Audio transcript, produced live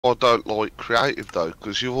I don't like creative though,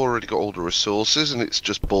 because you've already got all the resources and it's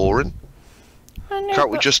just boring. I know, Can't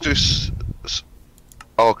we just do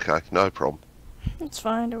okay, no problem. It's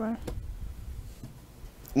fine, don't worry.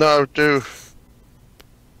 No, do.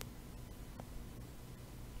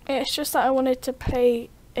 It's just that I wanted to play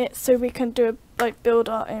it so we can do like build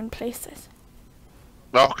our own places.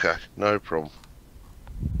 Okay, no problem.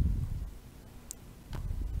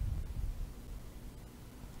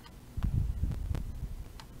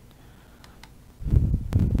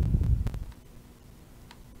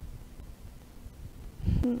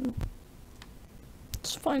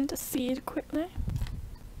 Let's find a seed quickly.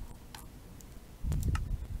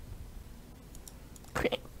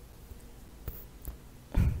 Great.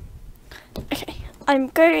 Okay,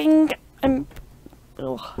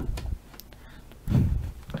 oh.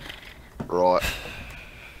 Right.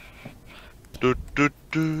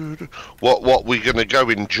 What we gonna go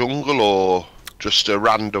in jungle or just a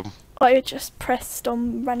random? I just pressed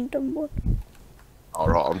on random one.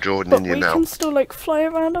 Alright, I'm joining But you we now. can still like fly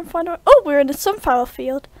around and find out. Oh, we're in a sunflower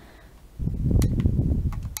field.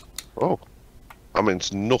 Oh, I mean,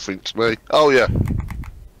 it's nothing to me. Oh yeah.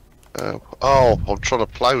 Oh, I'm trying to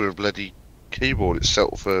play with a bloody keyboard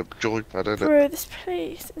itself for a joypad, isn't it? Bro, this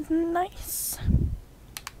place is nice.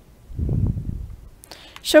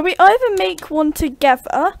 Shall we either make one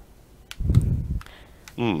together,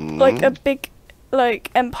 like a big, like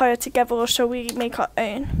empire together, or shall we make our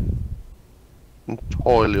own?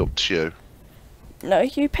 Entirely up to you. No,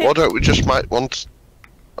 you pick. Why don't we just make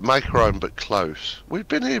our own but close? We've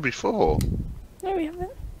been here before. No, we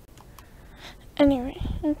haven't. Anyway,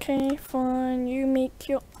 okay, fine. You make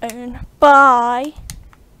your own. Bye.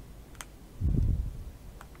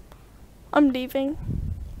 I'm leaving.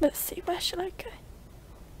 Let's see, where should I go?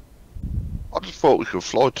 I just thought we could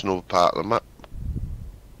fly to another part of the map.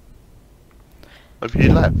 Have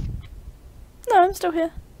you left? No, I'm still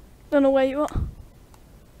here. Don't know where you are.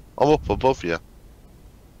 I'm up above you.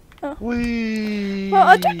 Oh. Whee! Well,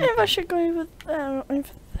 I don't know if I should go over there or over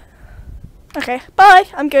there. Okay, bye.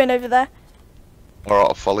 I'm going over there. Alright,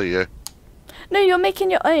 I'll follow you. No, you're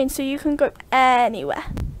making your own, so you can go anywhere.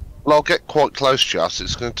 Well, I'll get quite close to us.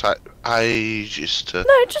 It's going to take ages to...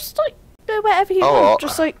 No, just like go wherever you want.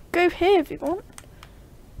 Just like go here if you want.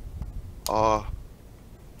 Oh,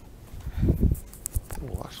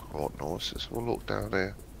 that's quite nice. Let's have a look down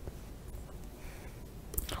here.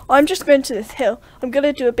 I'm just going to this hill. I'm going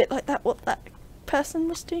to do a bit like that, what that person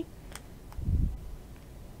was doing.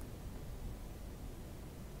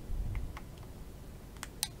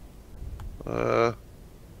 Yeah,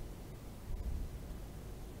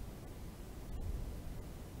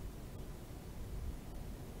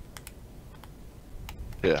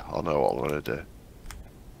 I know what I'm going to do.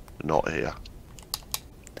 Not here.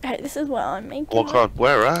 Okay, this is where I'm making. Oh God,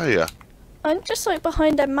 where are you? I'm just like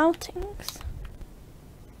behind them mountains.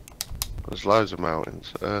 There's loads of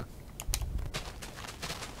mountains. I'm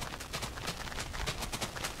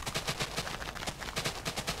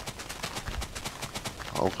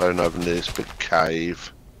going over near this big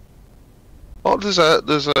cave. Oh, there's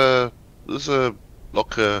a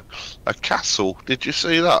like a castle. Did you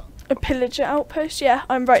see that? A pillager outpost? Yeah,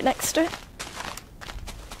 I'm right next to it.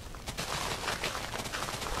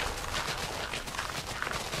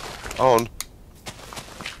 On.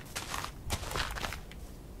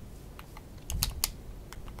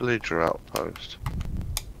 Villager outpost.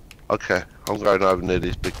 Okay, I'm going over near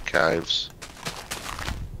these big caves.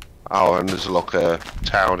 Oh, and there's like a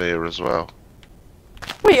town here as well.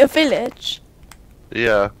 Wait, a village?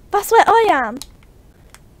 Yeah. That's where I am.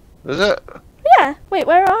 Is it? Yeah. Wait,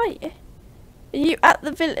 where are you? Are you at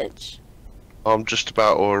the village? I'm just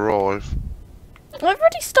about to arrive. I've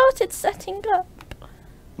already started setting up.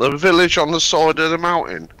 The village on the side of the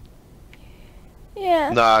mountain?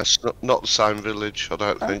 Yeah. Nah, it's not the same village, I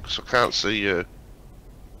don't think, so I can't see you.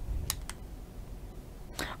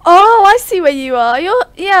 Oh, I see where you are.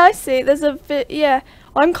 Yeah, I see. There's a yeah.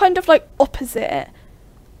 I'm kind of like opposite it.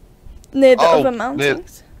 Near the other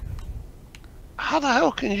mountains. How the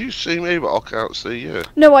hell can you see me but I can't see you?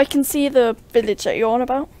 No, I can see the village that you're on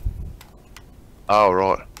about. Oh,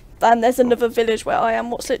 right. And there's another village where I am,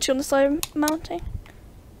 what's literally on the side of the mountain.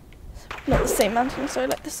 Not the same mountain, sorry,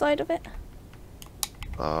 like the side of it.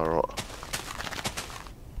 Oh, right.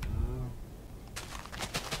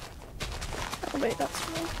 Oh wait, that's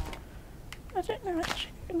wrong. I don't know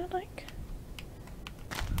actually, I'm gonna like...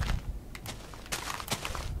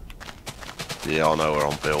 Yeah, I know where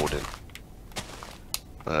I'm building.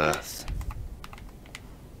 Yes.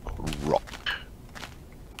 Rock.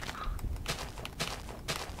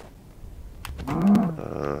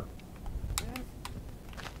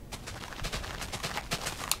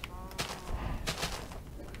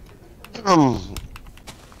 I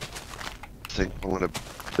think I'm gonna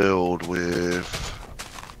build with.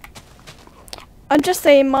 I'm just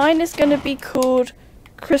saying mine is going to be called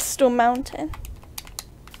Crystal Mountain.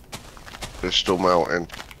 Crystal Mountain.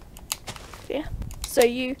 Yeah. So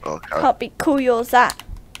you Okay. can't call yours that.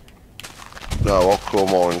 No, I'll call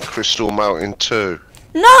mine Crystal Mountain 2.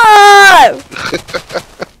 No!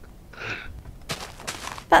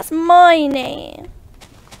 That's my name.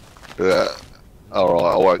 Yeah.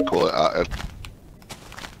 Alright, I won't call it that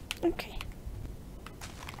then. Okay.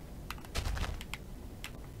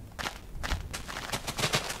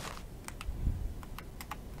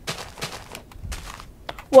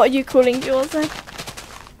 What are you calling yours then?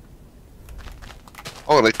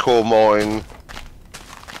 I'm gonna call mine.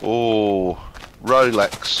 Oh,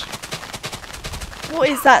 Rolex. What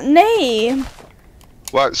is that name?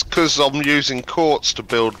 Well, it's because I'm using quartz to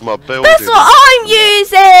build my building. That's what I'm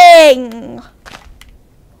using!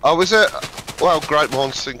 Oh, is it? Well, great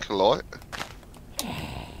minds think alike.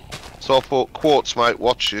 So I thought quartz make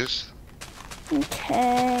watches,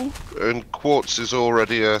 Okay. and quartz is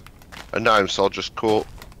already a name, so I'll just call.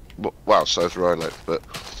 Well, so is Rolex, but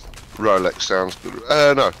Rolex sounds good.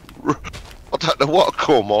 No, I don't know what to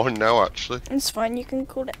call mine now. Actually, It's fine, you can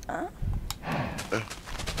call it that.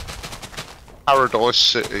 Paradise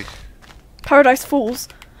City. Paradise Falls.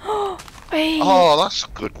 Wait. Oh, that's a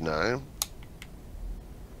good name.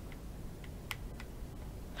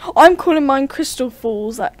 I'm calling mine Crystal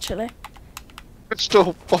Falls, actually.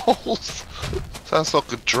 Crystal Balls. Sounds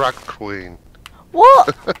like a drag queen.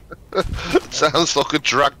 What? Sounds like a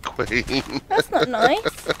drag queen. That's not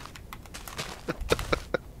nice.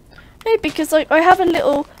 No, because like I have a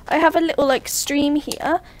little like stream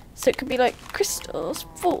here, so it could be like crystals,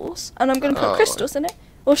 falls, and I'm gonna put crystals in it.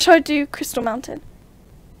 Or should I do Crystal Mountain?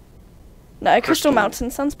 No, Crystal Mountain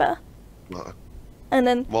sounds better. No. And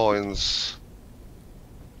then Mine's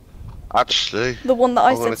actually the one that I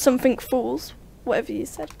I'm said gonna- something falls, whatever you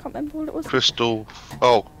said, I can't remember what it was. Crystal.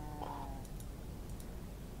 Oh,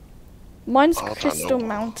 Mine's I don't Crystal know.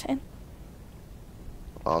 Mountain.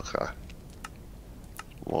 okay.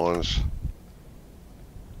 Mine's.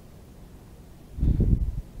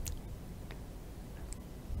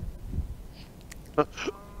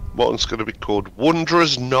 Mine's going to be called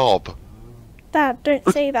Wondrous Knob. Dad, don't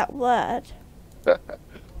say that word.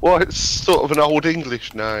 Well, it's sort of an old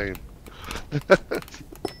English name. I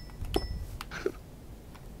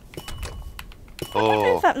don't know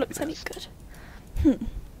Oh, if that looks any good.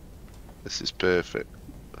 this is perfect.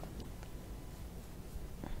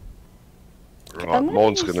 Right, I'm gonna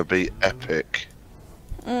mine's use- going to be epic.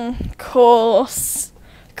 Course,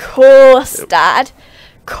 Yep. Dad.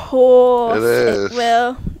 Course It is.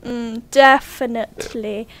 will.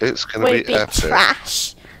 Definitely. It's going to Won't be be epic.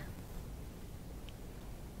 trash.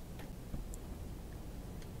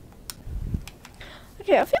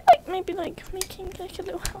 Okay, I feel like maybe like making like a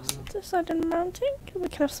little house on this side of the mountain. We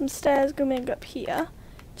can have some stairs going up here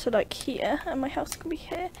to like here, and my house can be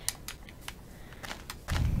here.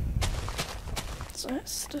 So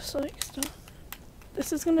it's just like stuff.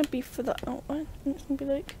 This is gonna be for the outline. And it's gonna be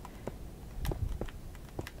like.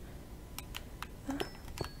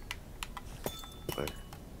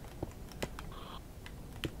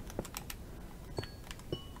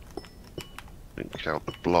 Didn't count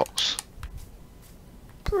the blocks.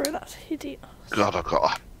 Bro, that's hideous. God, I've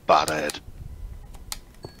got a bad head.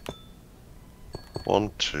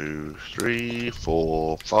 1, 2, 3,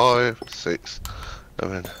 4, 5, 6,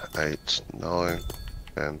 7, 8, 9,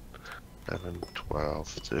 10, 11, 12,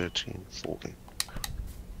 13, 14,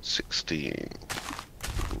 16.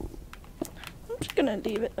 I'm just gonna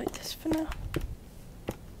leave it like this for now.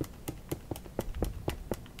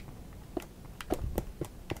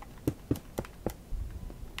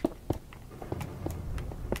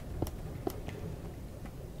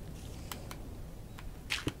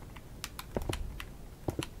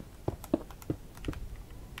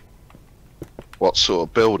 What sort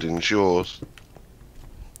of building's yours?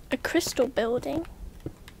 A crystal building.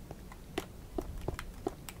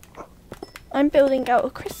 I'm building out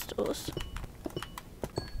of crystals.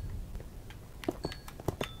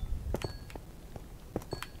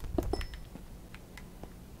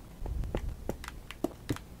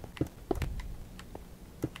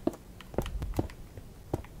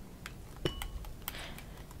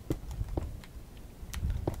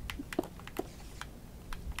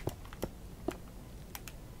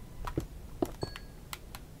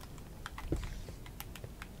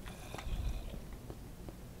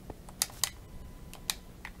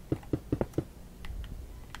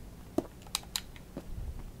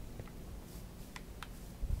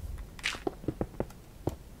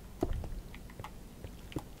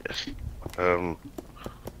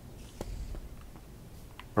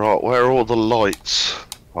 Right, where are all the lights?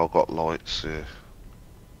 I've got lights here.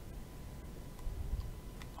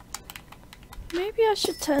 Maybe I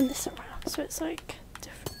should turn this around so it's like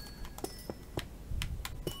different.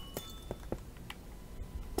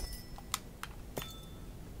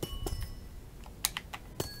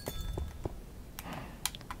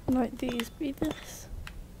 Might these be this?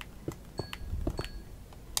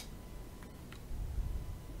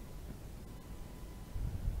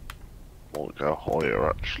 Might go higher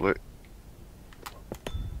actually.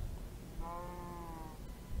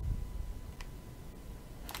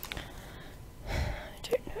 I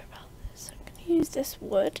don't know about this. I'm gonna use this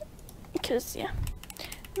wood because yeah,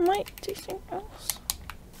 I might do something else.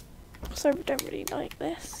 So I don't really like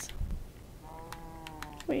this.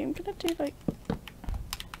 Wait, I'm gonna do like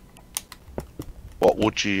What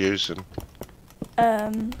wood you using?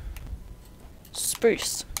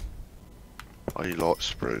 spruce. Oh, you like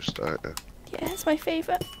spruce, don't you? Yeah, it's my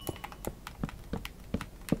favourite.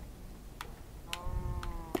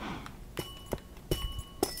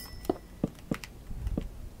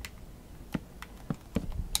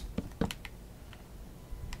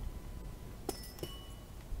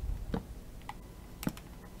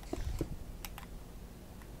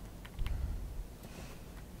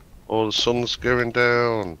 Oh, the sun's going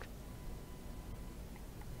down.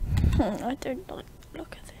 I don't like the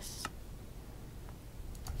look at this.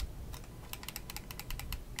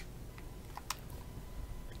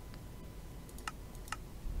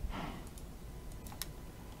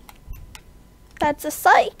 That's a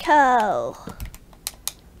cycle.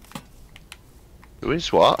 Who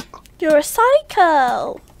is what? You're a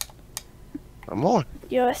cycle. Am I?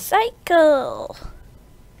 You're a cycle.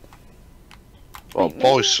 Oh, Wait, maybe-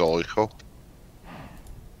 bicycle.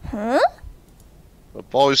 Huh? A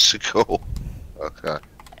bicycle. Okay,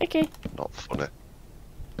 Okay. not funny.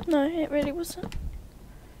 No, it really wasn't.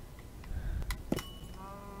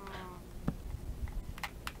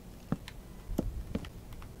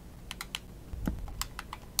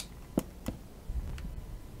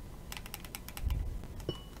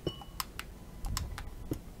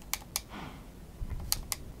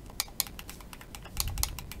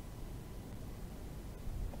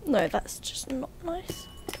 No, that's just not nice.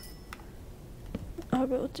 I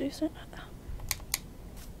will do something like that.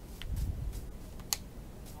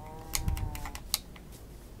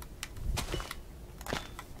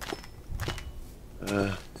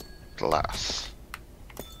 Glass.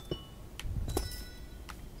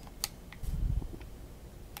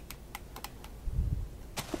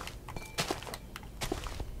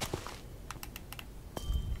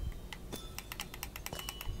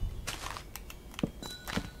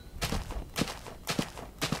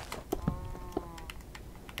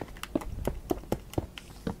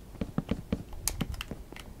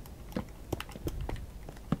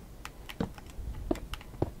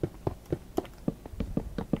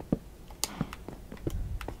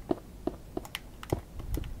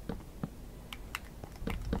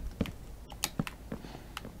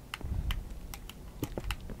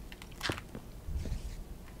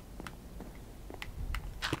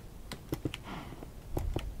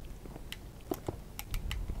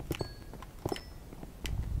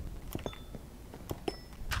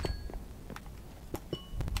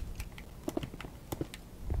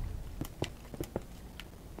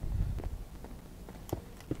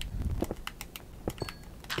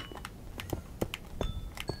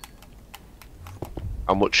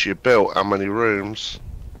 How much you built? How many rooms?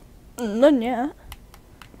 None yet.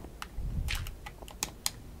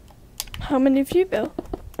 How many have you built?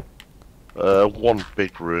 One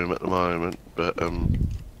big room at the moment, but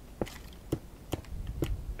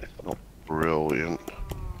it's not brilliant.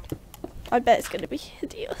 I bet it's gonna be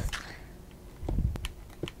hideous.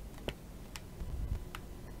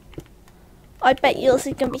 I bet yours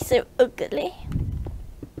is gonna be so ugly.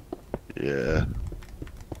 Yeah.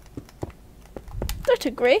 Don't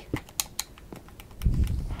agree.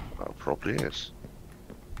 That probably is.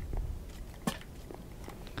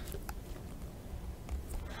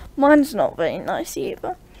 Mine's not very nice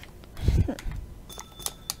either.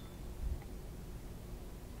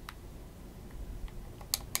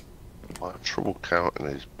 I have trouble counting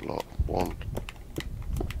these blocks. One.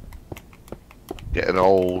 Getting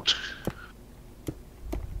old.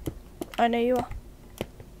 I know you are.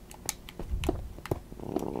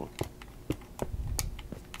 Mm.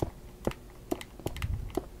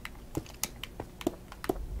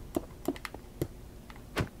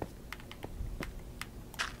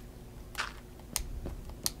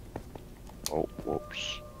 Oh,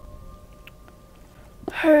 whoops.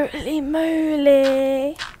 Holy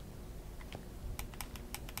moly.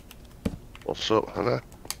 What's up, Hannah?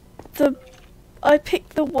 I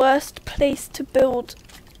picked the worst place to build.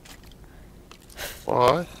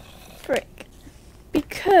 Why? Frick.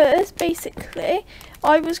 Because basically,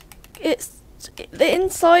 it's the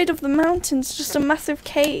inside of the mountain's just a massive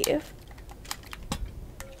cave.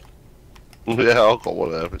 Yeah, I've got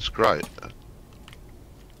one there. It's great.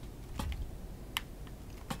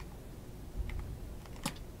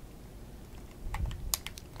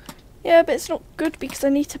 Yeah, but it's not good because I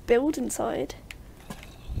need to build inside.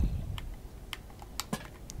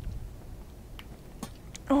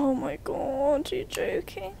 Oh my god, you're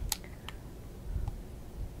joking.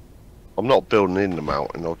 I'm not building in the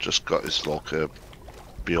mountain. I've just got this like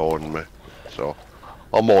behind me, so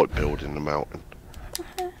I might build in the mountain.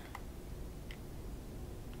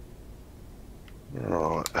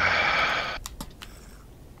 Right.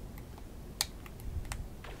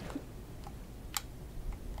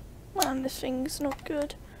 Man, this thing's not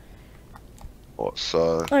good. What's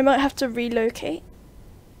I might have to relocate.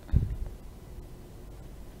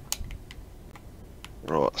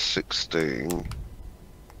 right? 16.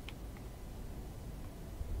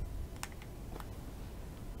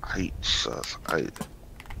 8, so that's 8.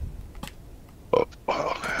 Oh,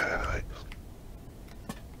 okay, 8.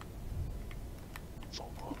 4,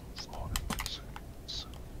 5, 6.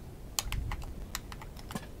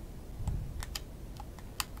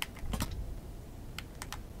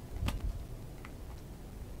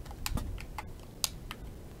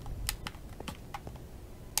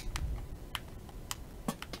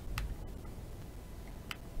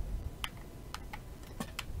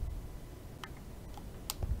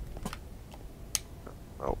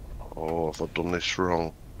 Oh, have I done this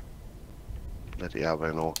wrong? Bloody hell,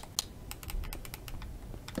 I know.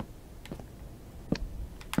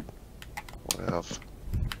 I have.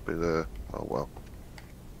 Be there. Oh well.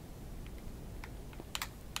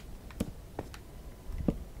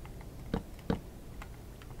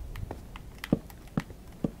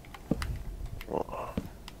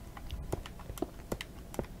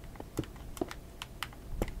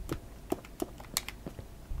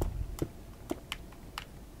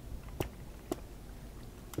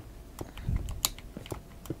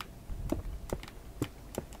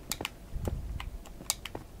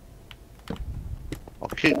 I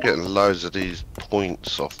keep getting loads of these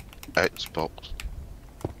points off Xbox.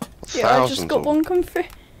 Yeah, I just got one come through.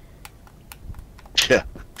 Yeah,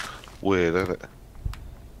 weird, isn't it?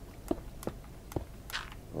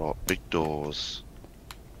 Right, big doors.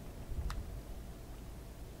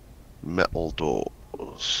 Metal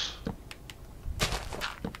doors.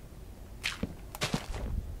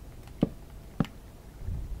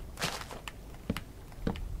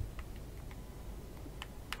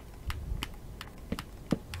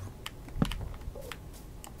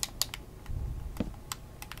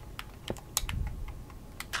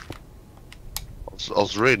 I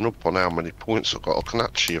was reading up on how many points I've got. I can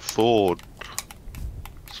actually afford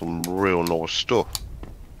some real nice stuff.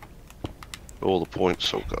 All the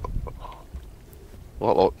points I've got.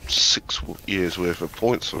 What, like 6 years worth of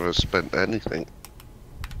points I've spent anything.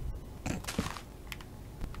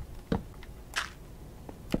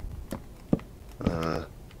 Oh.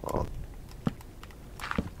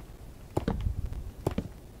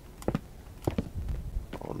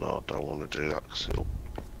 Oh no, I don't want to do that because it'll...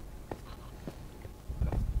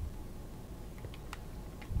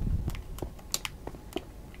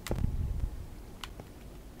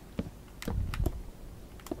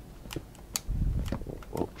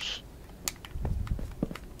 Whoops.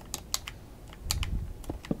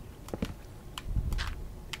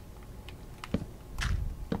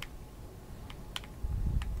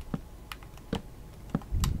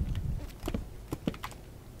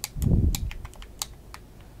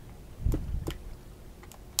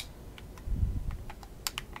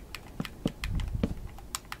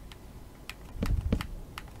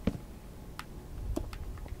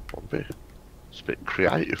 It's a bit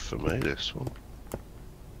creative for me, this one.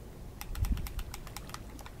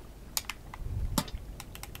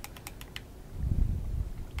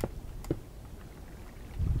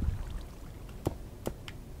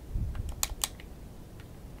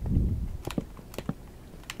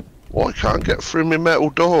 Why can't I get through my metal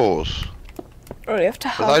doors? Oh, you have to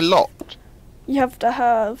have. Are they locked? You have to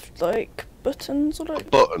have like buttons or like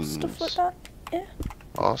Buttons? stuff like that. Yeah.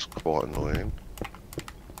 Oh, that's quite annoying.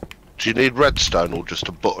 Do you need redstone or just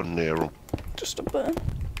a button near them? Just a button.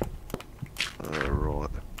 Right.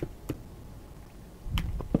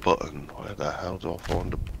 A button. Where the hell do I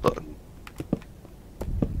find a button?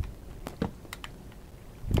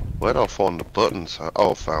 Where do I find the buttons?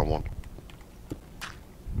 Oh, I found one.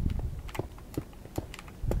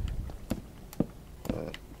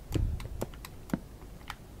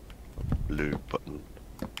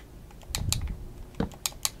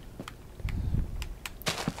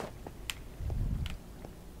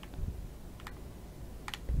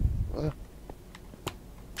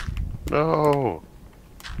 No.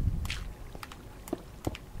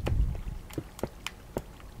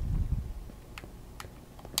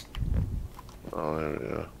 Oh, there we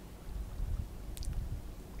go.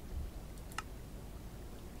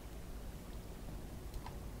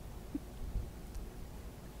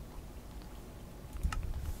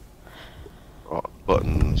 Right,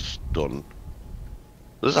 buttons done.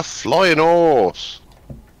 There's a flying horse.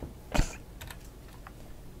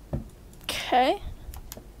 Okay.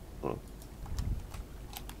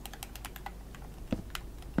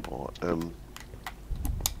 Right,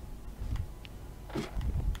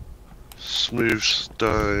 smooth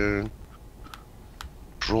stone,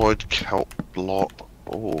 dried kelp block.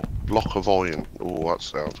 Oh, block of iron. Oh, that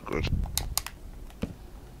sounds good.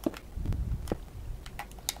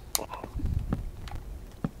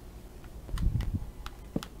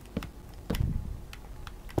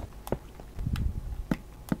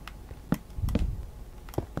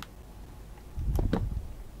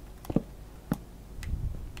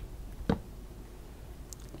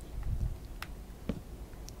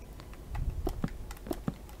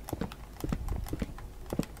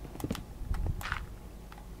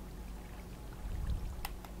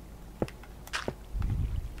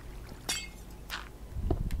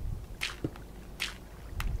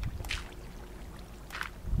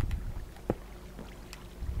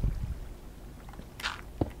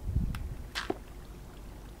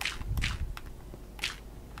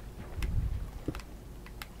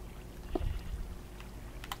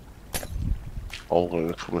 I'm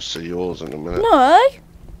gonna come and see yours in a minute. No,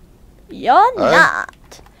 you're Eh?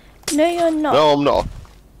 not. No, you're not. No, I'm not.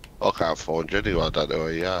 I can't find you anyway. I don't know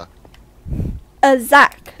where you are.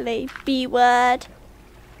 Exactly. B word.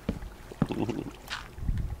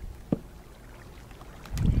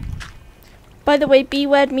 By the way, B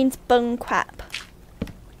word means bum crap.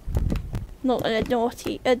 Not a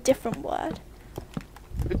naughty, a different word.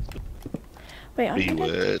 Wait, I'm B gonna...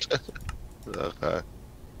 word. Okay.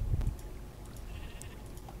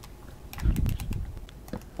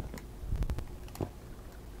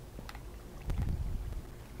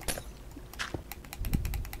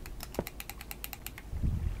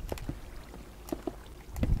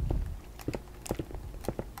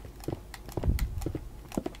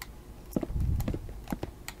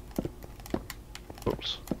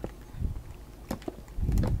 Oops.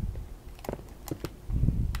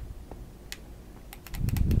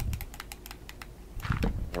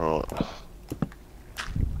 Right.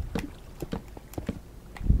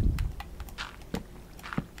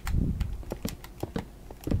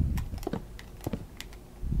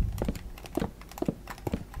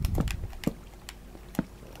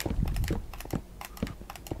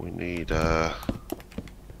 We need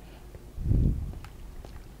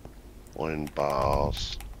wine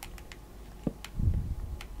bars.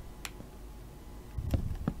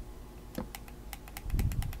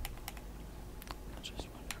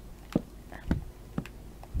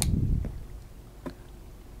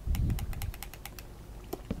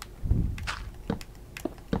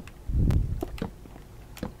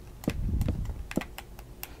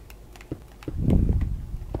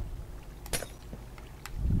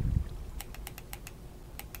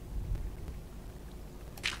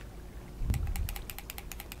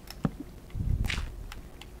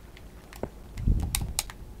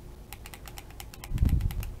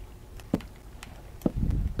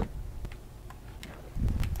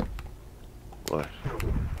 Right.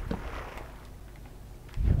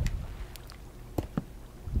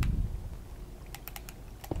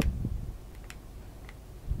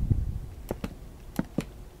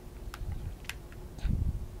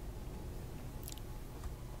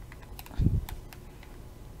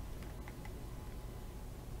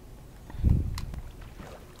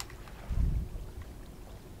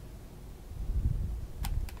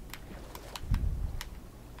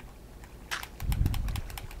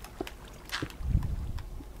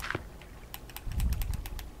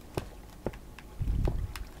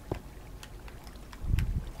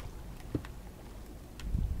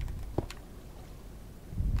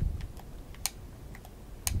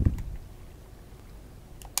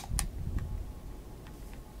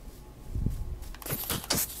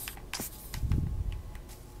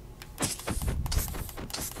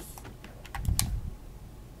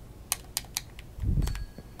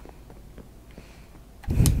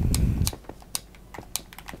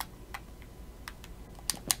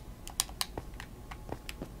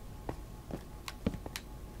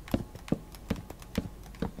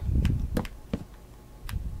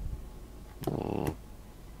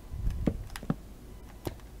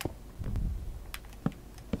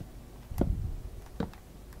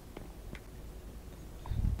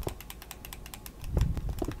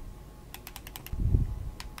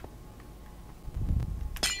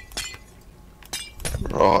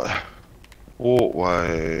 Right.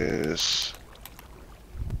 Walkways.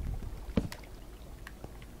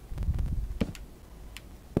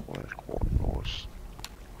 What noise?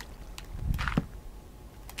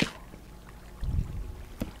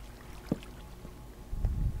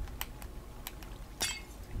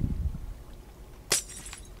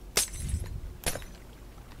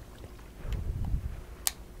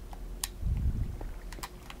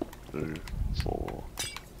 Two, four.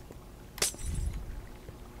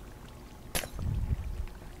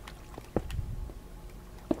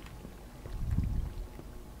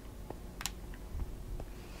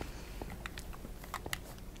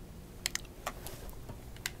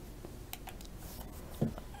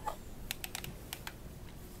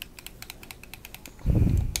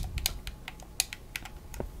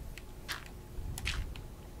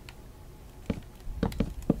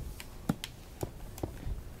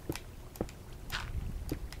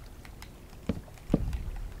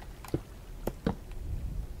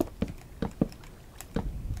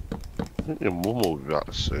 I think your mum will be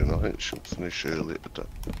back soon. I think she'll finish early today.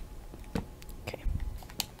 Okay.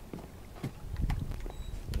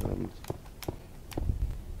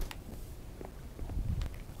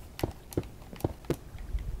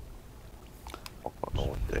 I've got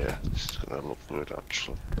no idea. This is gonna look good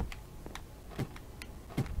actually.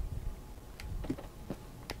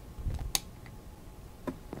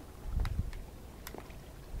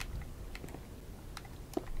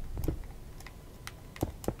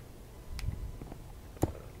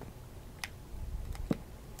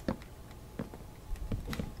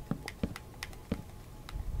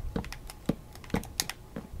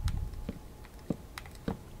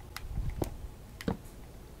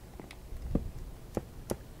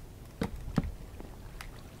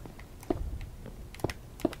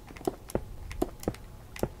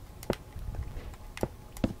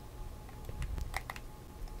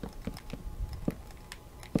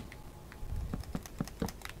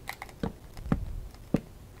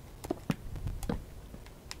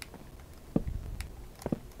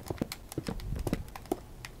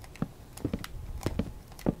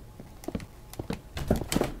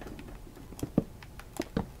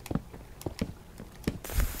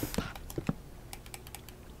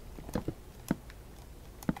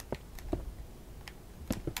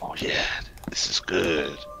 Oh yeah, this is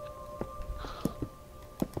good.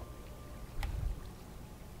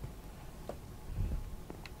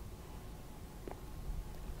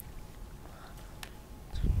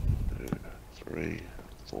 Two, 3,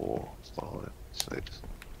 4, 5, 6,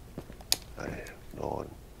 8, 9,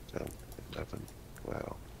 10, 11,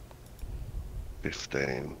 12,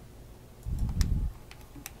 15.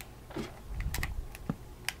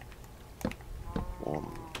 One,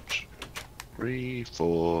 2, 3,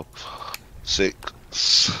 4, 6,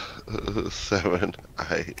 7,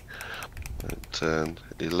 8, 10,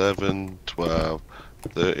 11, 12,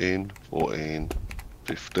 13, 14,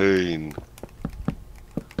 15.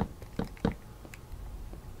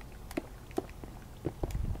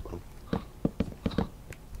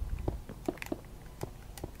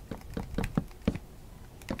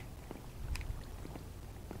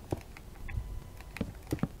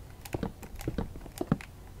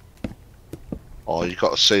 Oh, you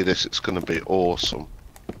got to see this. It's going to be awesome.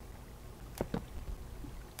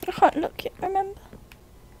 I can't look yet, remember?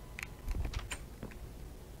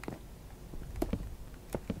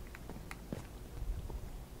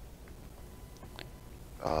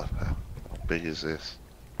 How big is this?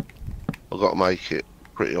 I've got to make it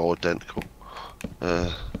pretty identical.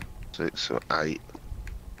 6 or 8.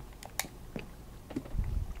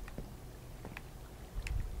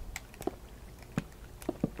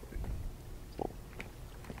 Four,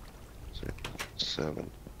 6,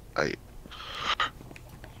 7, 8.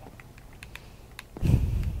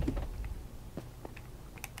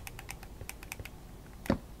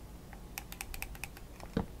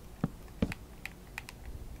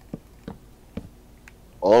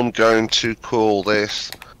 I'm going to call this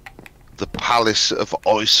the Palace of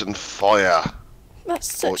Ice and Fire.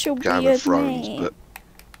 That's such Like a Game of weird Thrones, name. but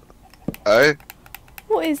eh?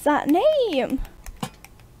 What is that name?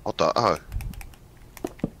 I don't know.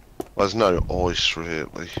 There's no ice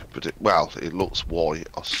really, but it looks white.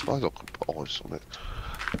 I suppose I could put ice on it.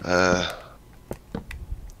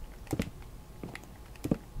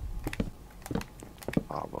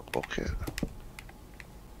 My bucket.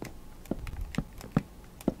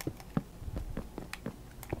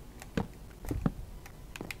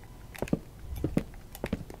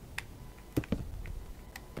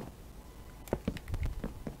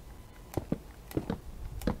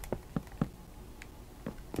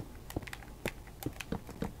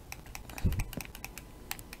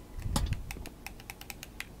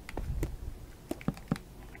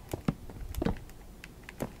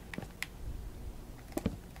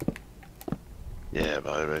 Yeah,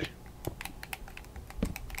 baby.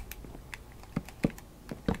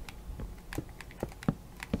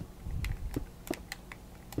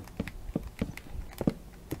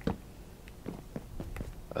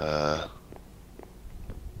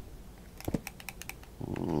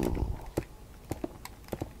 Hmm.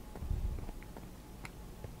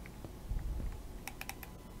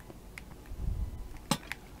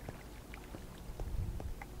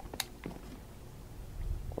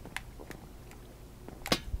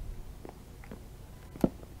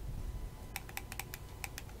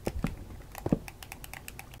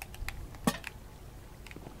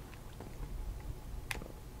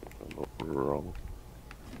 I'm not wrong.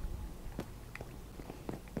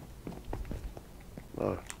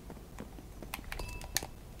 No.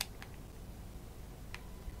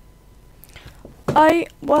 I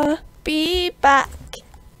will be back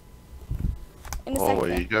in a Oh, second.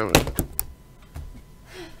 where are you going?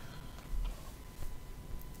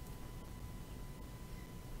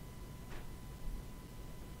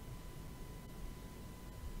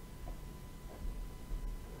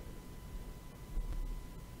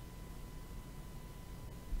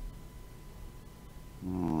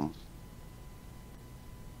 Hmm.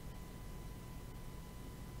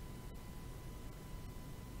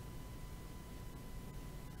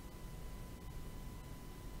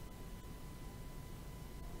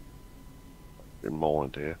 In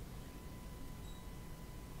mind here.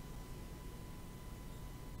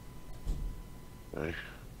 Okay.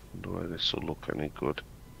 Wonder whether this will look any good.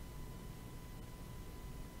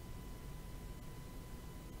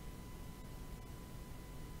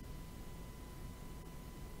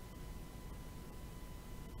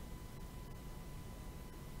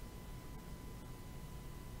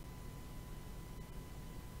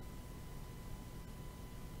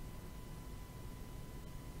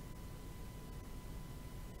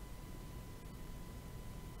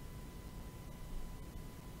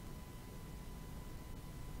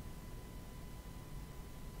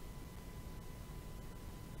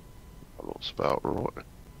 That looks about right.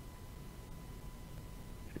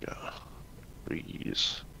 Yeah.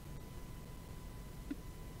 Trees.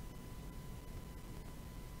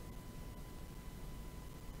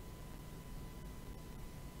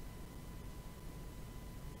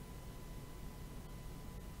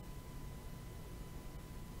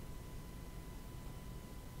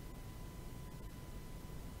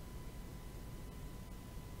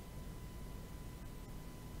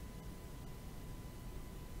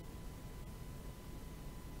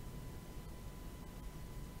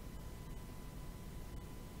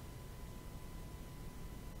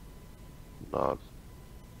 No.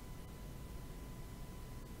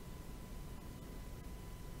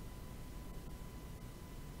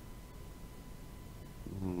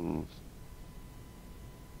 Hmm.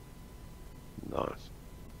 No.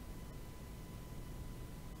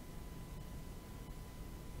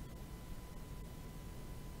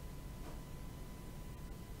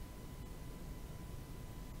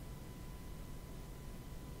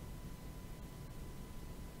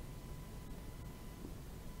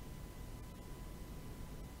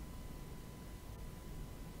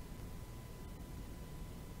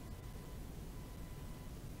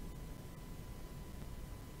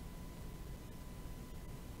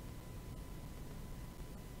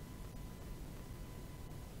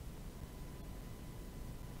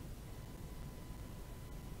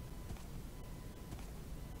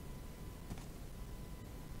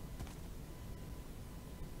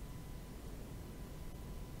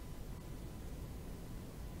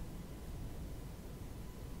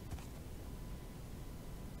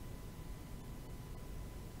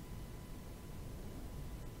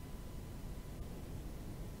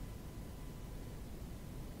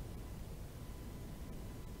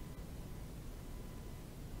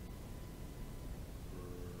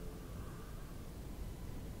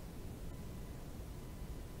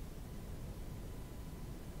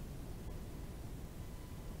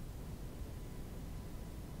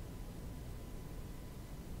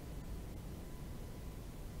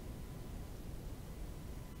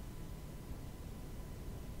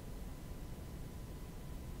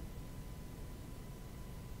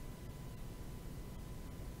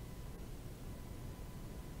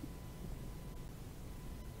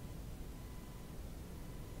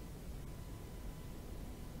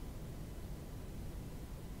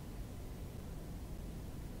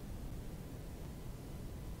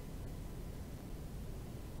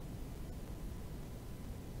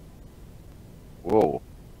 Whoa.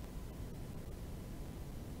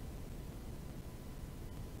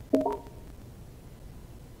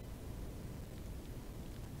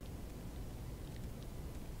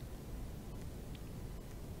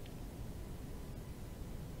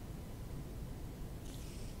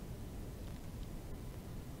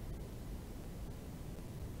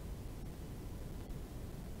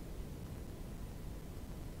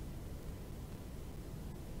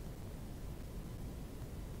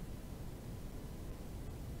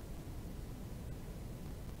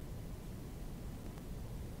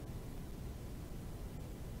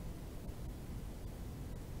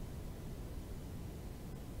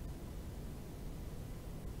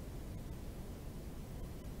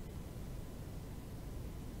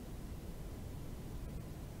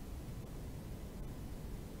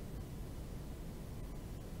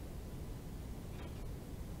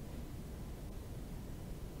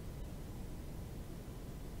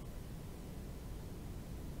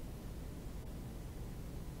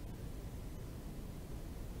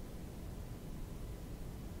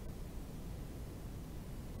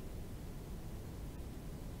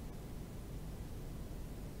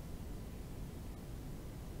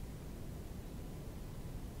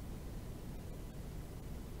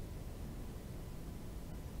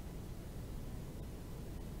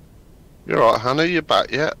 You're right, Hannah. You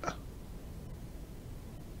back yet?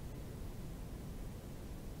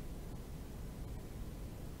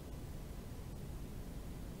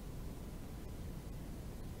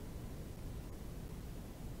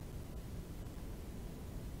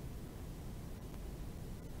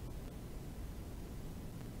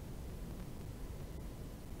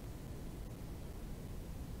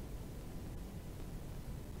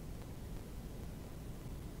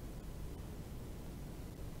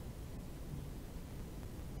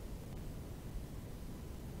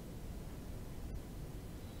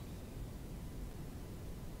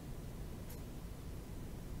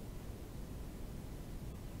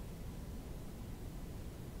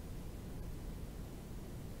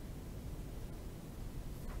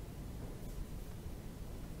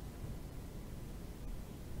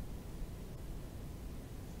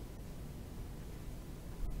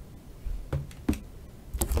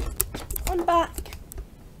 I'm back.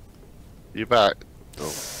 You back?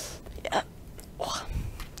 Oh. Yeah. Oh,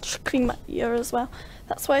 just clean my ear as well.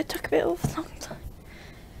 That's why it took a bit of a long time.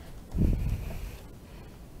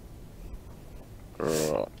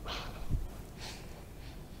 Right.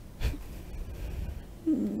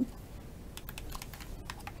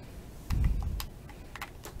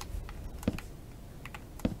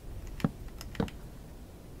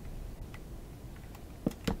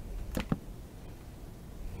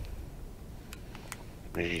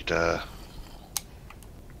 Need all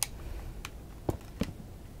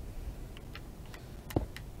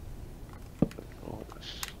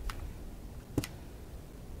this.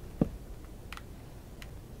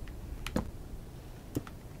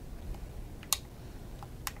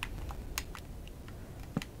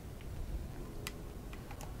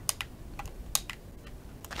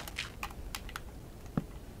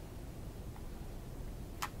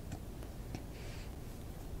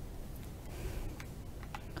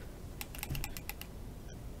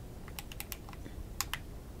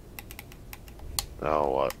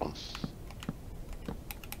 Oh, right one.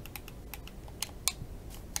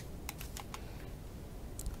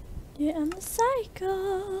 Yeah, I'm a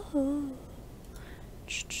psycho. I'm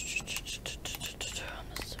a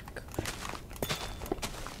psycho.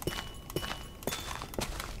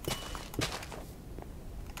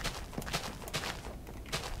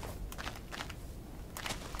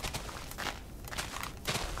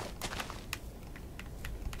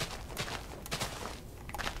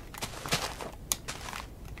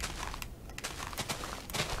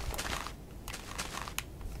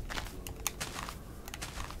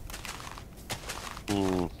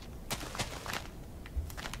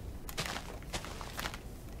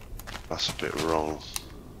 That's a bit wrong.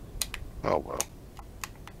 Oh well.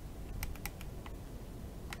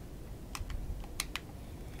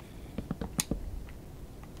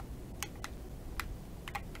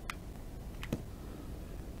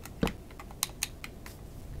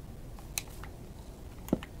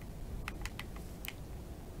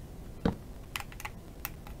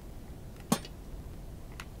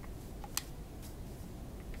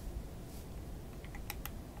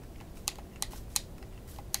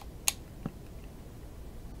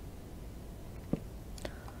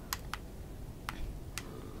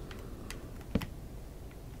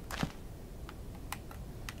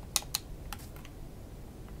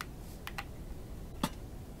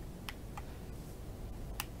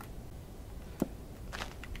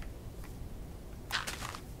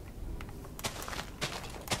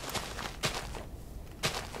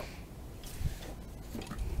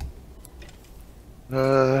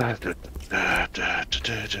 Da, da, da, da,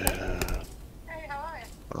 da, da. Hey, how are you?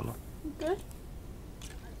 Hello. Good.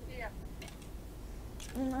 Yeah.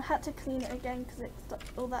 I had to clean it again because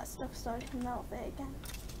all that stuff started coming out of it again.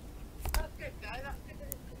 That's good though, that's good that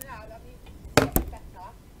it's coming out. That means it's getting better.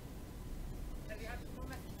 Have you had some more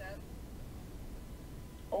medicine?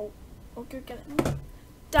 Oh, I'll go get it now.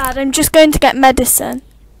 Dad, I'm just going to get medicine.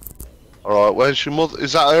 Alright, where's your mother?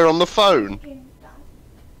 Is that her on the phone?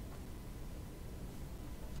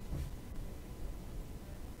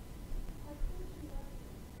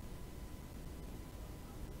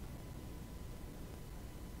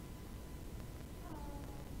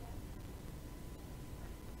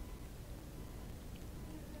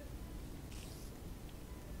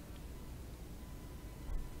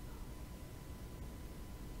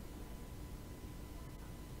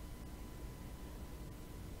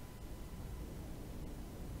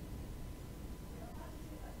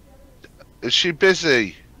 Is she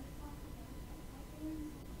busy?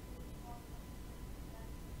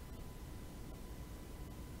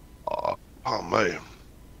 Oh, oh mate.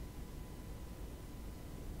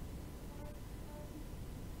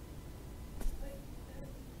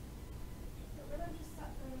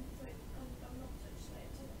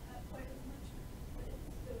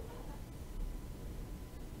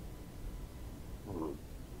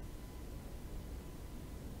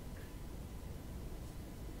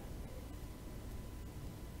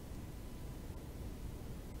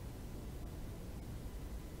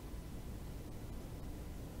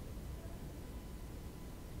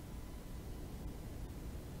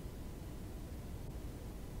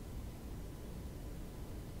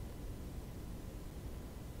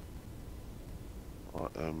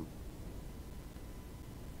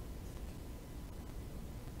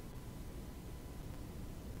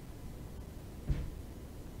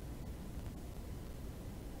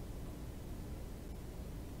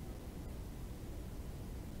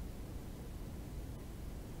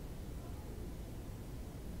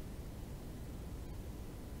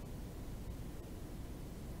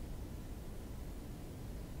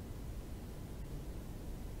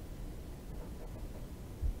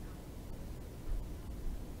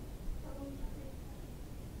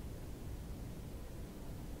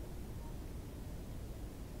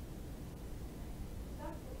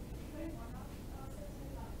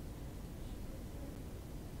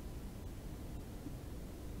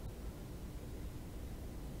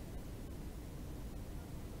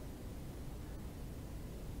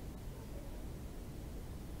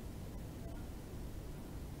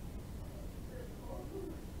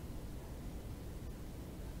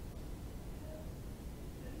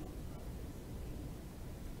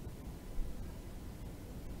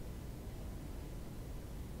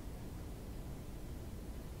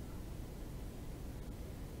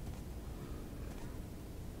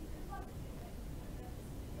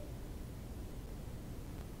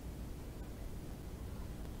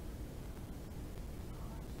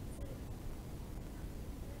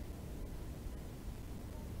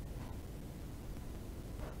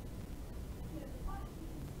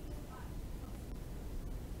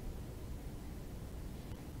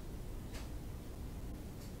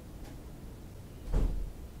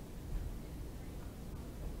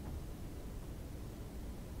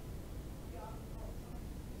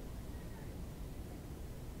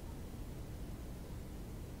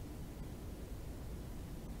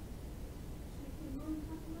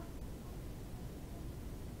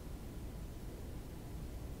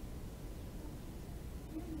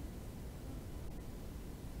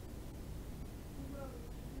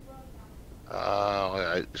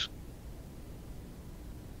 It's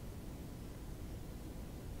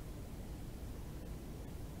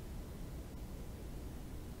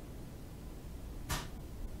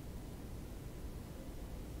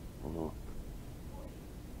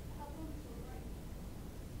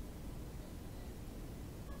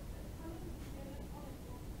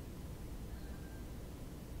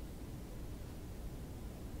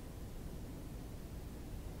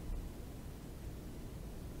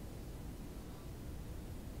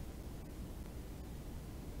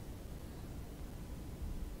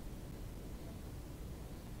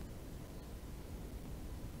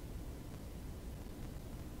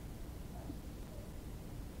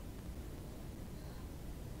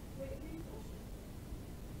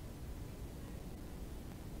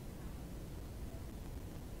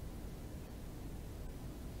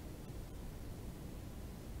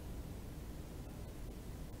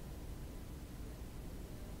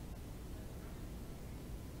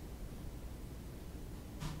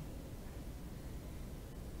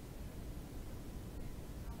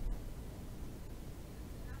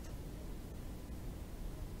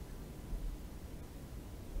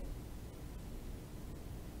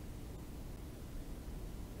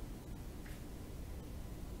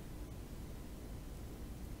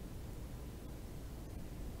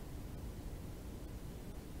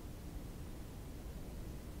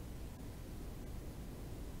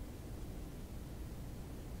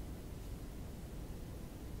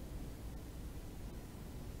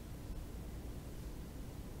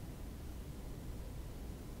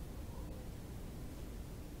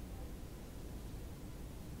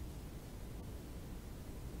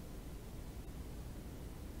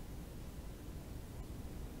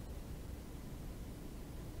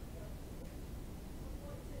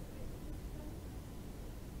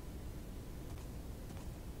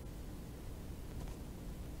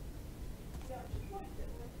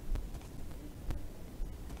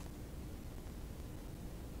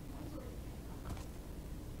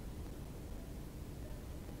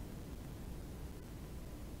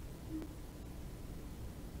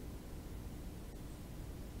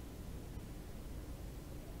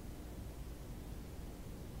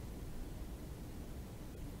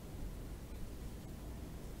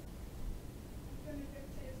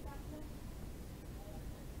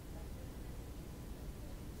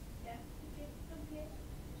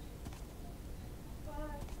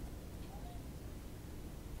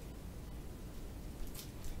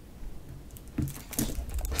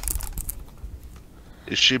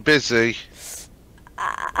Is she busy?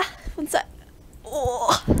 One sec.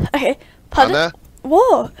 Oh, okay. Pardon? Anna?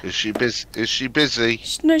 What? Is she busy? Is she busy?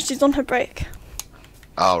 No, she's on her break.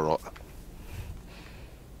 All right.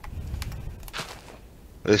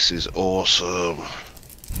 This is awesome.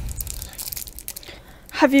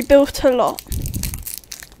 Have you built a lot?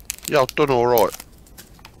 Yeah, I've done alright.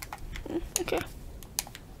 Okay.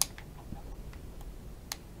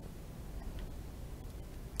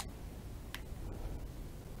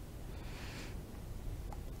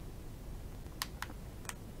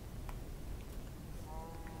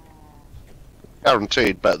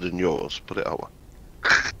 Guaranteed better than yours, put it that way.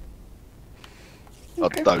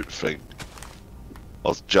 Okay. I don't think. I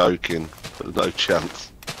was joking, but no chance.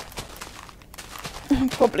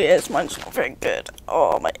 Probably is. Mine's not very good.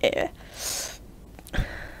 Oh, my ear.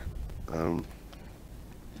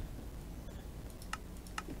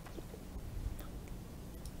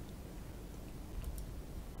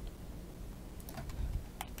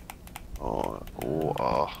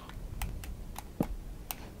 Water.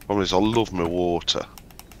 Problem is, I love my water.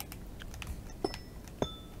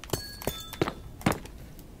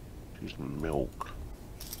 Use milk.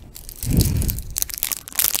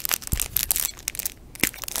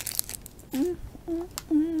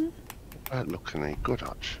 That looking any good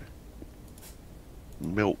actually.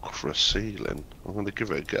 Milk for a ceiling. I'm gonna give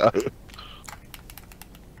it a go.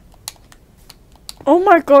 Oh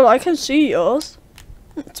my god, I can see yours.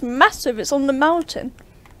 It's massive. It's on the mountain.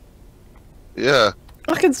 Yeah,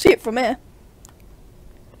 I can see it from here.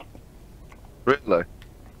 really.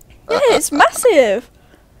 Yeah, it's massive.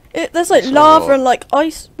 There's like It's lava alright. and like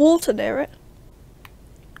ice water near it.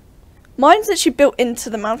 Mine's actually built into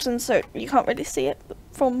the mountain, so you can't really see it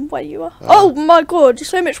from where you are. Oh my god,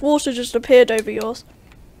 so much water just appeared over yours.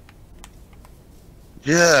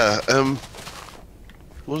 Yeah,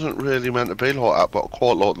 wasn't really meant to be like that, but I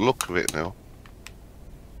quite like the look of it now.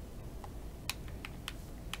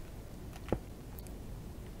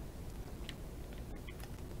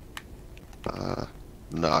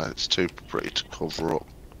 No, it's too pretty to cover up.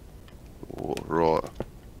 Oh, right.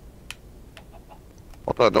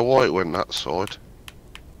 I don't know why it went that side.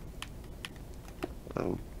 I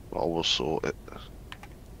will sort it.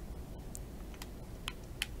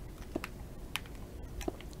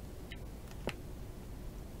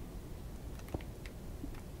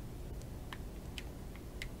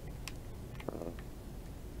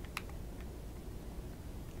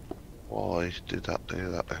 Why did that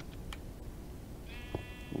do that then?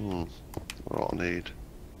 What I need.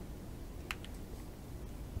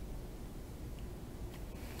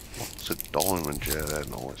 It's a diamond, yeah, they're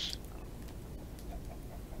nice.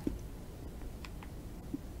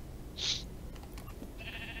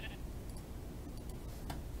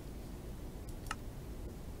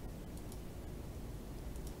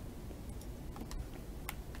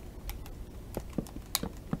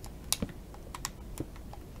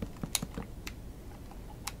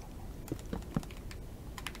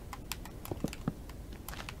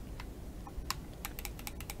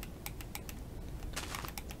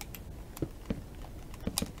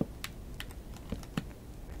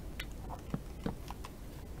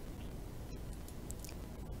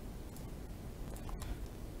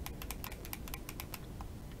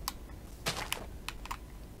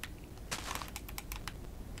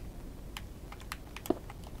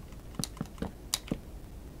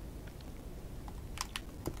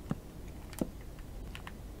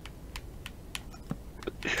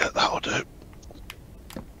 Yeah, that'll do.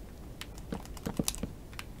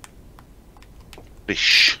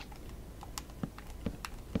 Fish.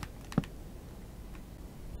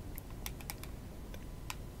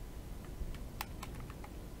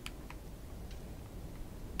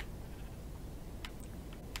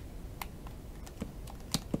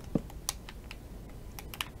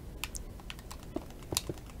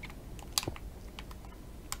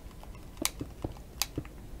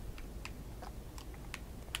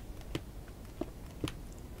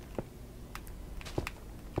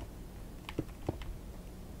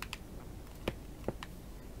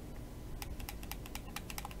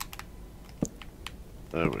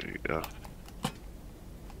 There we go.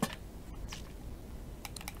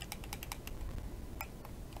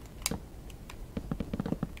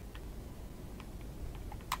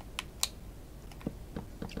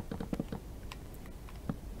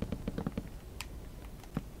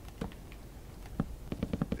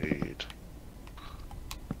 Need.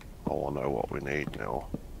 Oh, I know what we need now.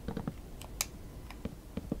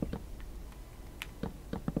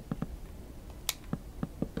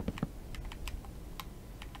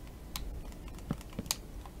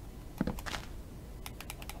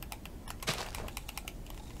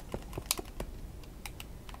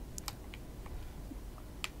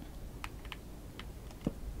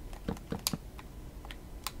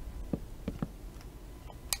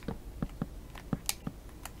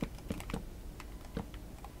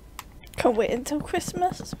 Can't wait until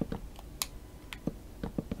Christmas.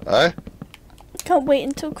 Eh? Can't wait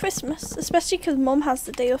until Christmas, especially because Mum has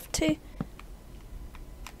the day off too.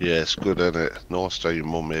 Yeah, it's good, isn't it? Nice to have your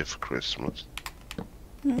mum here for Christmas.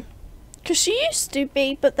 Because she used to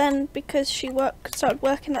be, but then because she started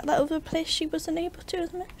working at that other place, she wasn't able to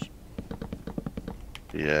as much.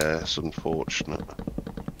 Yeah, it's unfortunate.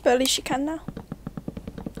 But at least she can now.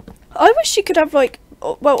 I wish she could have like,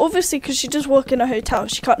 well, obviously because she does work in a hotel,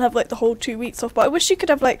 she can't have like the whole 2 weeks off. But I wish she could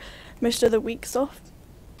have like most of the weeks off.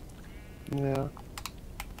 Yeah.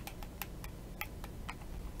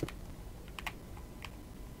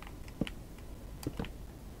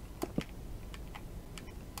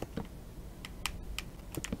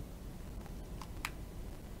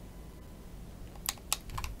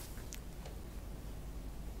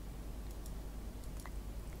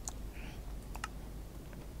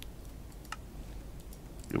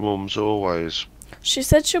 Your mum's always, She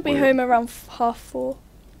said she'll be Weird. home around 4:30.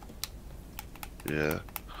 yeah.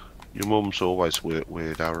 Your mum's always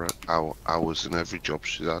weird hours in every job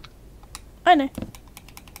she's had. I know.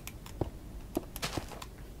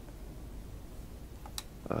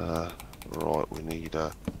 Right, we need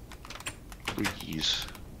trees.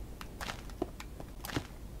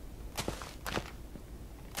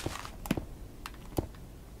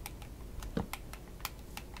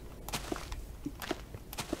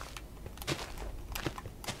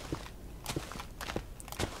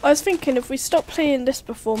 I was thinking if we stop playing this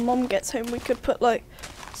before Mum gets home, we could put like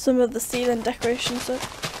some of the ceiling decorations up,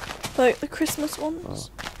 like the Christmas ones.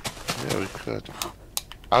 Yeah, we could.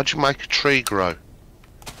 How'd you make a tree grow?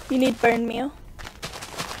 You need bone meal.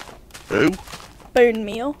 Who? Bone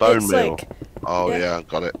meal. Bone It's meal. like, Oh yeah. yeah,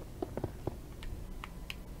 got it.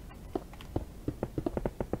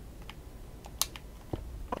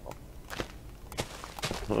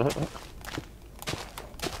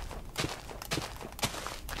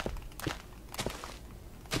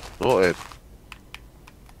 Sorted.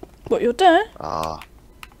 what you're doing? Ah.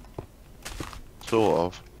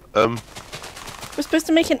 Sort of. We're supposed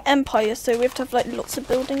to make an empire, so we have to have like lots of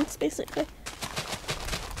buildings, basically.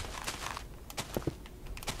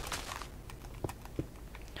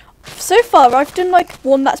 So far, I've done like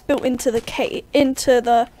one that's built into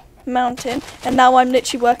the mountain, and now I'm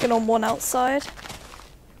literally working on one outside.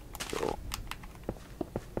 Sure.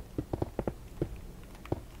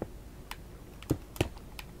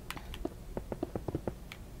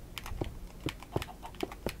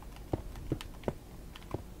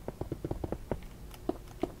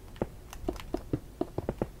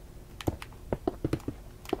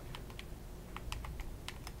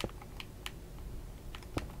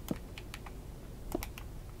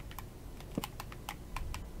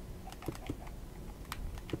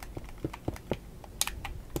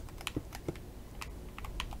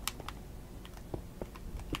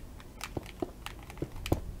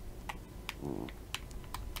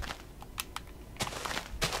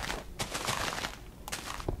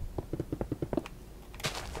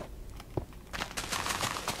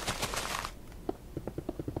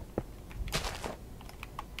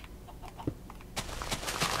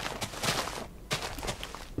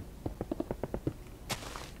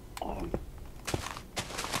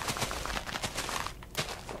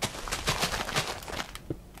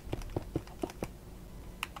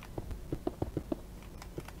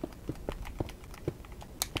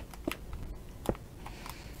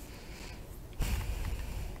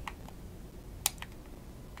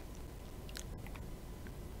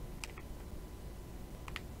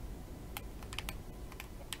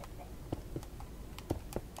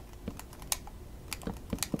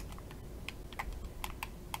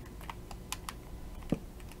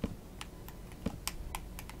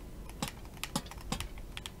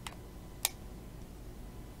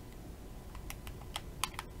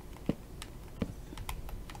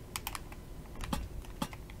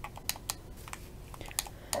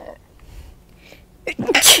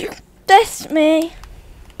 Bless me.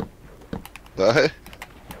 No?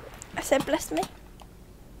 I said bless me.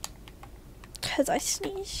 Because I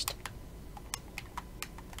sneezed.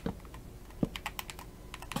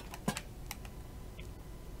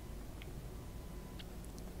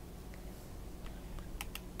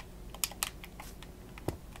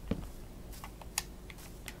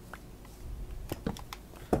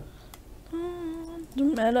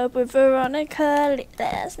 Met up with Veronica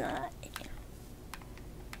last night.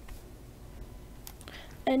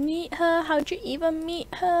 And meet her, how'd you even meet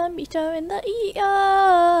her? Meet her in the ER.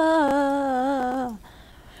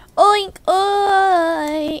 Oink,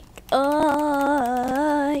 oink,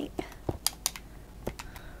 oink.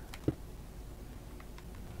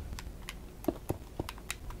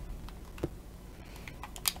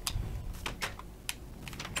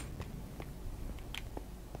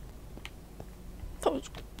 That was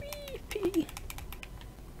creepy.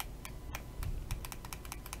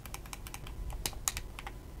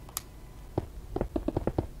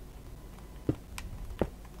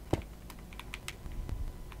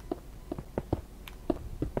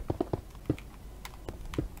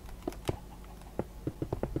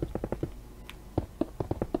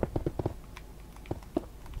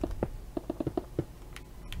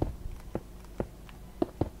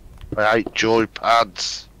 I hate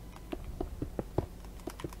joypads.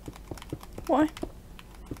 Why?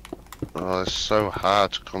 Oh, it's so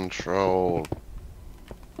hard to control.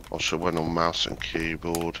 I should have went on mouse and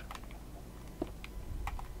keyboard.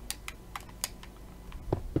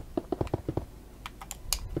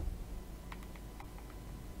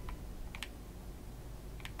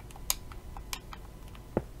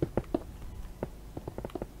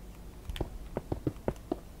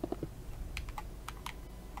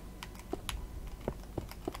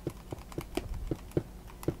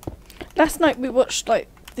 Last night we watched like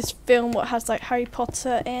this film what has like Harry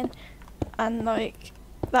Potter in, and like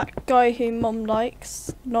that guy who Mum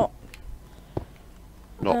likes, not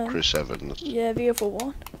Chris Evans. yeah, the other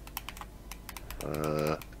one.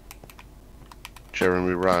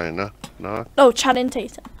 Jeremy Renner. No. Oh, Channing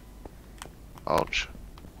Tatum. Ouch.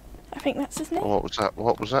 I think that's his name. What was that?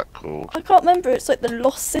 What was that called? I can't remember. It's like the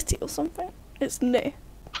Lost City or something. It's new.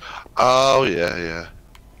 Oh yeah, yeah.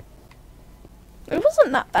 It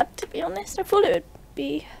wasn't that bad, to be honest. I thought it would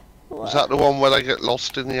be. Was that the one where they get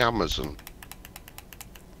lost in the Amazon?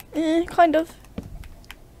 Kind of.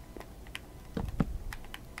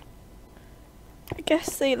 I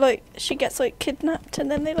guess they like she gets like kidnapped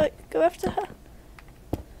and then they like go after her.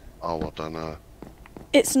 Oh, I don't know.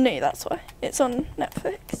 It's new, that's why. It's on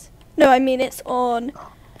Netflix. No, I mean it's on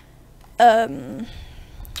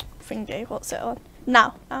thingy, what's it on?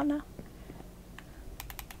 Now.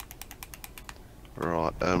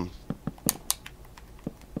 Right,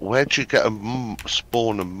 where'd you get a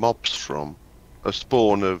spawn of mobs from? A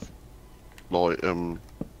spawn of, like, Of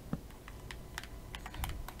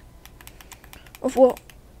what?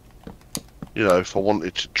 you know, if I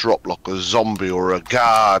wanted to drop like a zombie or a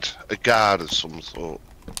guard of some sort.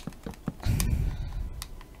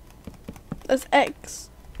 There's eggs.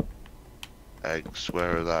 Eggs,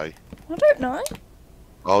 where are they? I don't know.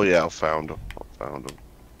 Oh yeah, I found them.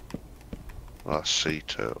 That's sea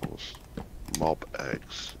turtles. Mob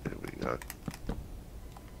eggs. Here we go.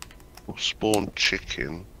 We'll spawn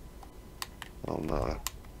chicken. Oh no.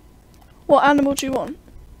 What animal do you want?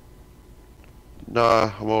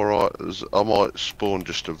 No, I'm alright. I might spawn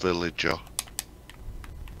just a villager.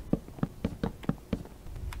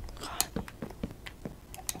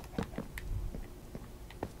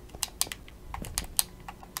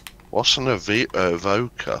 What's an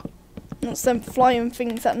evoker? It's them flying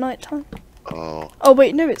things at night time. Oh. Oh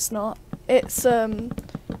wait, no it's not. It's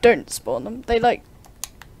don't spawn them. They like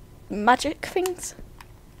magic things.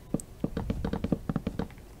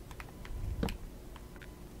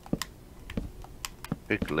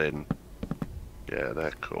 Piglin. Yeah,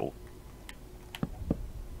 they're cool.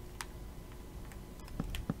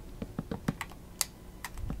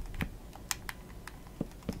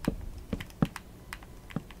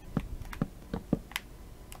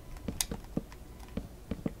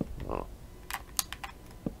 Oh.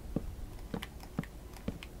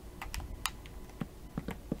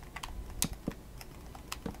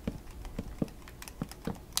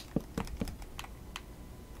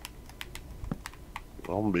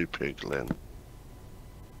 Zombie piglin.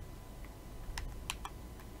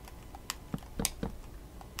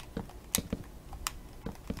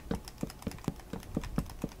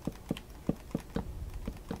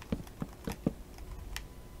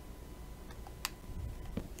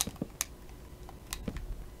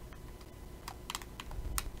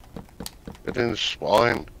 Get in the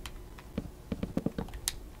swine.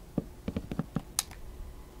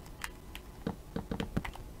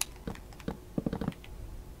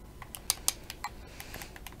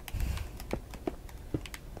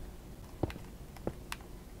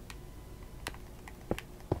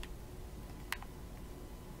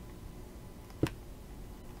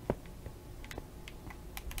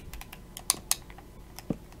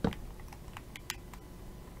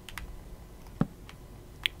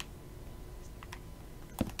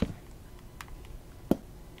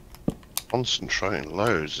 Concentrating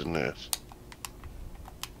loads, isn't it?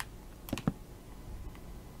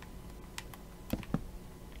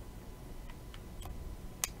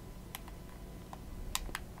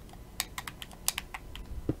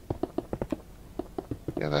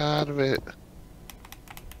 Get out of it.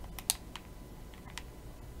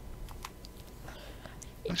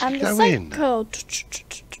 I'm the going? psycho.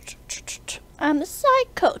 I'm the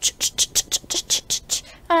psycho.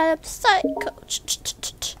 I'm the psycho.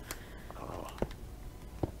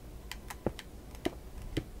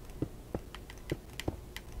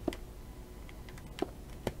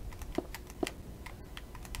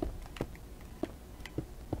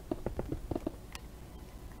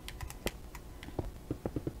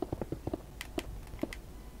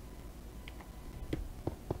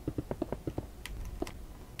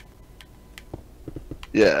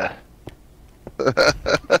 Yeah.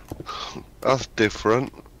 That's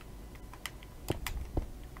different.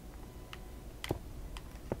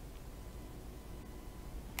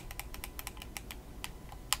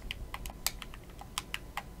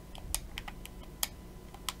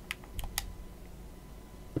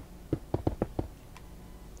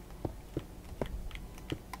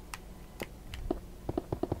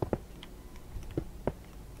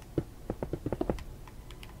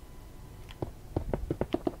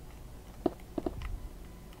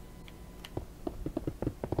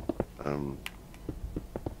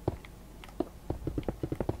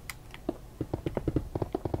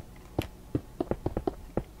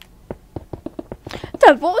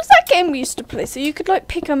 Dad, what was that game we used to play? So you could like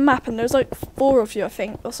pick a map and there was like 4 of you, I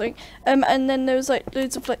think, or something. And then there was like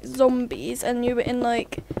loads of like zombies and you were in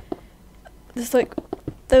like this like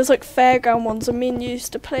there was like fairground ones and me and you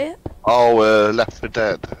used to play it. Oh, Left 4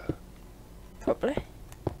 Dead. Probably.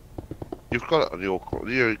 You've got it on your,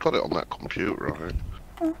 you got it on that computer, right?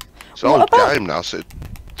 Oh. It's an What old about- game now, so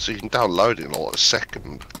you can download it in like a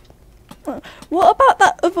second. What about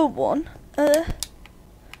that other one?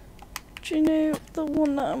 Do you know the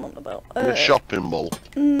one that I'm on about? In the shopping mall.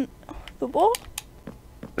 The what?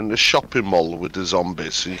 In the shopping mall with the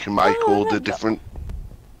zombies, so you can make Oh, I all the remember. different.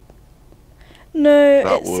 No,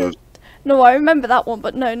 That it's was no, I remember that one,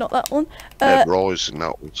 but no, not that one. Dead Rising.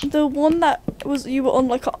 That was. The one that was you were on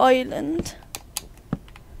like an island.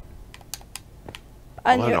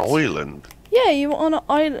 And On you an had to- island. Yeah, you were on an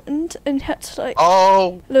island and you had to like.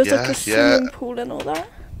 Oh, There was yeah, like a yeah, swimming pool and all that.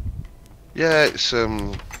 yeah. It's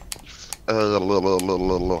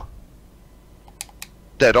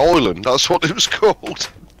Dead Island. That's what it was called.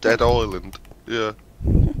 Dead Island. Yeah.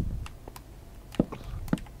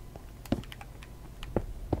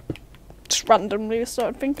 Just randomly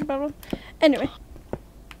started thinking about them. Anyway,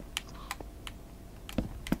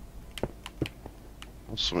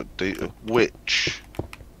 Something deep. Witch.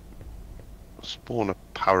 Spawn a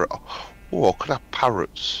parrot. Oh, I could have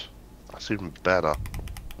parrots. That's even better.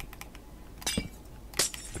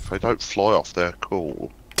 If they don't fly off, they're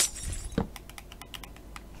cool.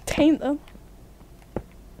 tame them.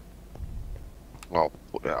 I'll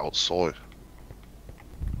put it outside.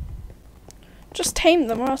 Just tame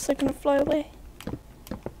them or else they're gonna fly away.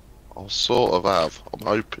 I'll sort of have. I'm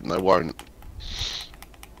hoping they won't.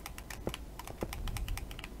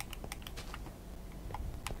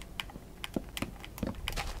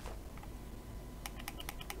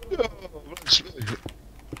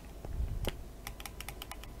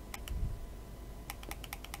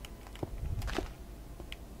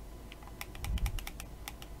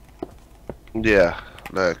 Yeah,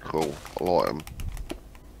 they're cool. I like them.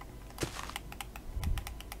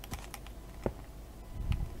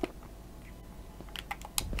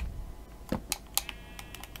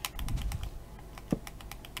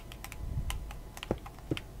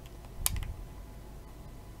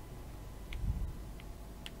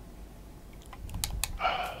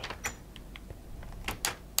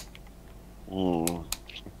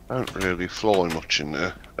 Don't really fly much in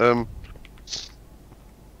there.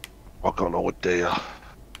 I've got no idea.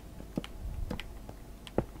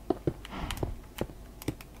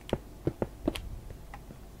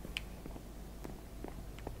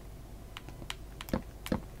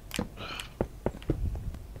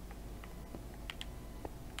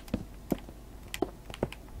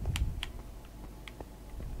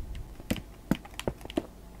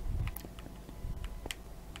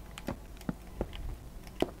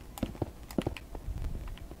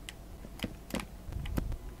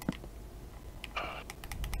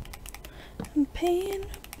 I'm paying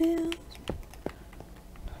bills.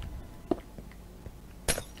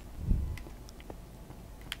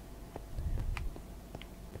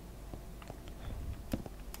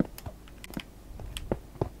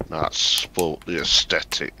 That's spoilt the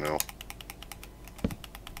aesthetic now.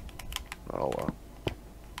 Oh well.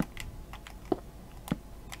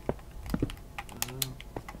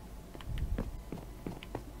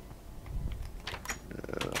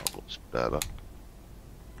 Yeah, that looks better.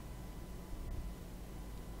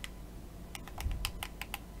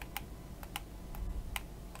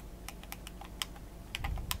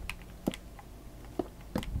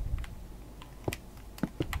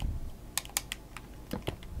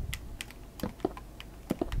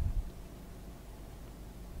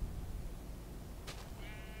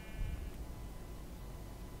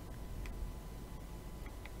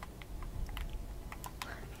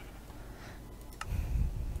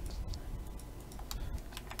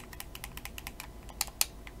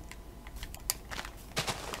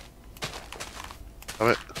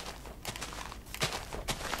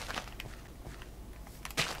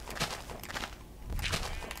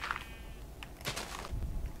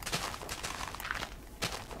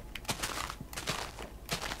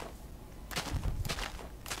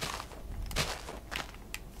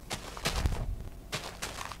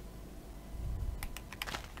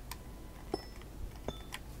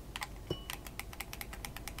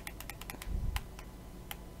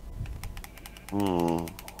 Hmm.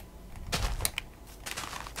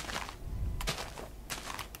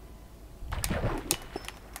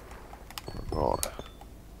 Right.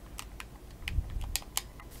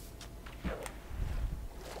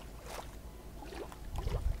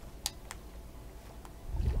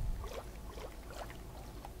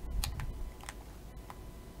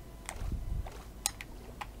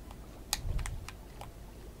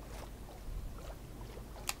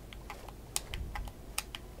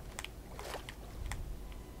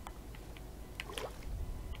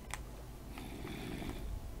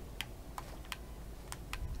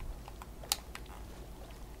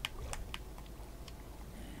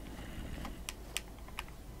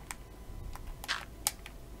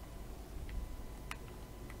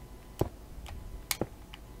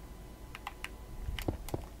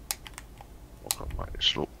 I can make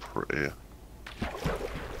this look prettier.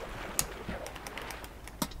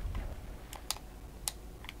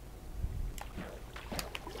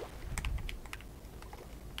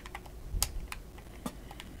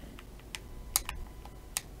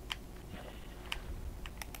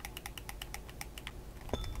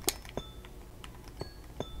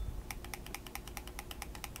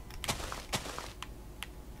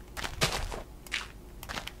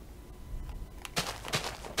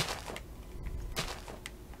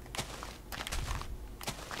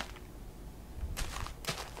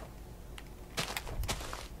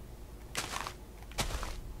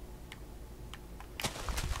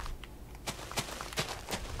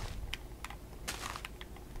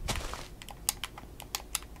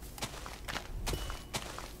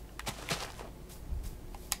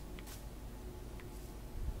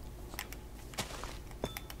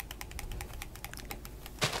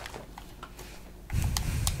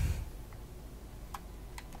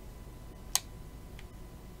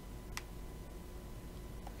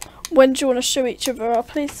 When do you want to show each other our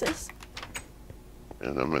places?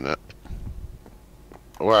 In a minute.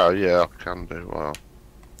 Well, yeah, I can do. Well,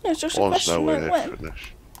 Yeah, it's just a one's question nowhere like near when.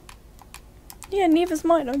 finished. Yeah, neither's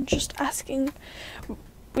mine. I'm just asking.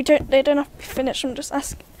 They don't have to be finished. I'm just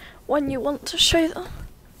asking when you want to show them.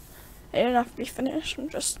 They don't have to be finished. I'm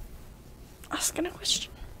just asking a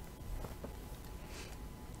question.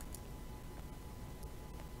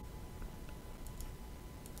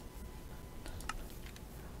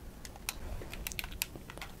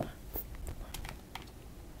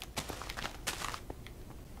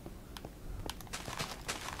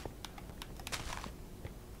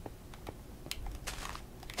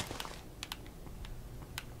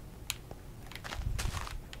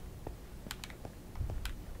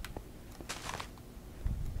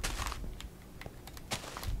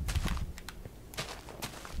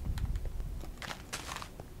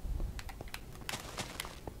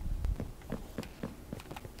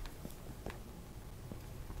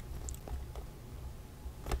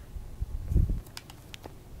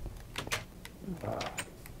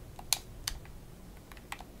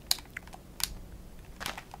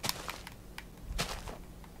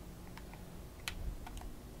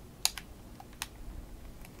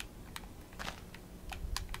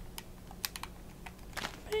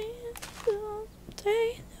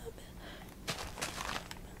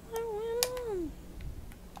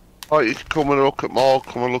 Right, you can come and look at mine,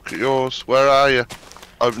 come and look at yours. Where are you?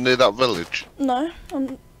 Over near that village? No,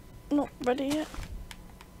 I'm not ready yet.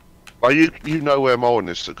 Well, you know where mine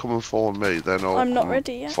is, so come and follow me, then I'll I'm not come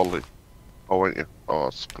ready yet. follow you. Oh, ain't you? Oh,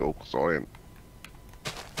 that's cool, because I ain't.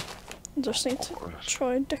 I just need to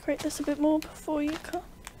try and decorate this a bit more before you come.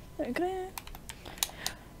 There we go.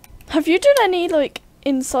 Have you done any, like,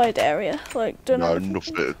 inside area? Like, done No, anything?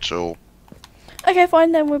 nothing at all. Okay,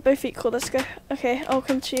 fine, then we're both equal. Let's go. Okay, I'll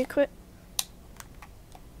come to you quick.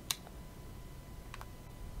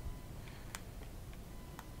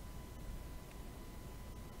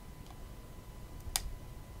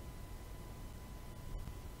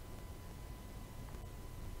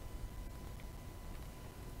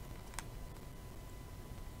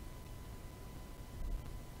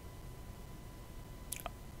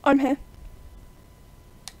 I'm here.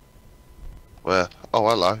 Where? Oh,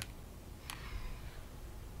 hello.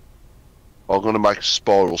 I'm going to make a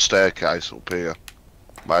spiral staircase up here.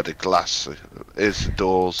 Made of glass. Here's the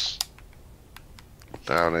doors.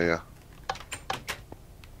 Down here.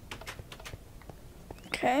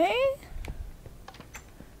 Okay.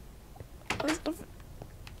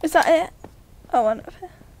 Is that it? Oh, one up here.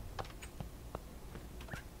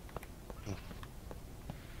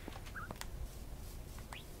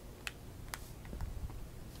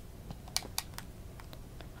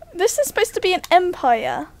 This is supposed to be an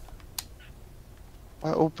empire.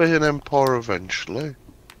 That'll be an empire eventually.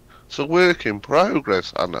 It's a work in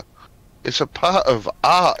progress, Anna. It's a part of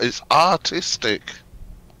art. It's artistic.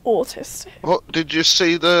 Autistic. What, did you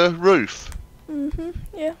see the roof?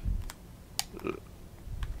 Yeah.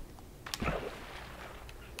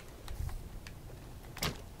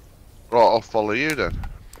 Right, I'll follow you then.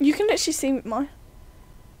 You can literally see mine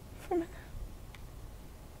from it.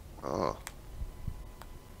 Oh.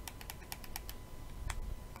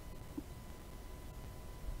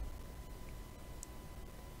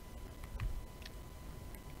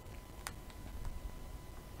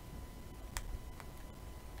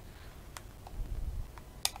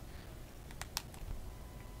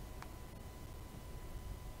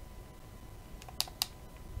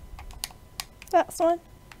 That's one.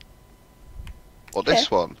 Well,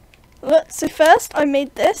 this one? Look, so first I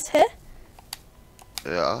made this here.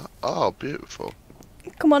 Yeah. Oh, beautiful.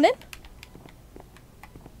 Come on in.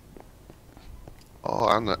 Oh,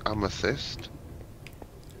 and the amethyst.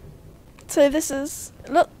 So this is,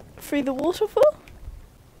 look, through the waterfall.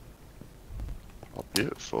 Oh,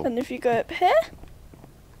 beautiful. And if you go up here.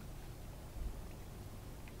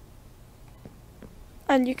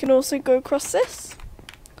 And you can also go across this.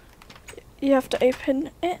 You have to open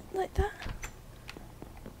it like that.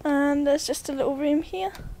 And there's just a little room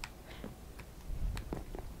here.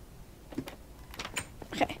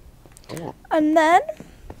 Okay. Oh. And then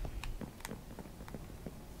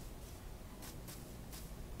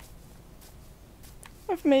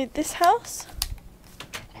I've made this house.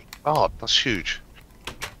 Oh, that's huge.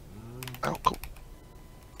 How come?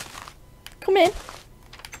 Come in.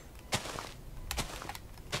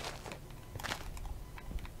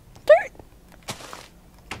 Don't.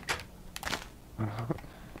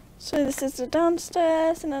 So this is the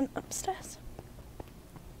downstairs and then upstairs.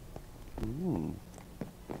 Ooh.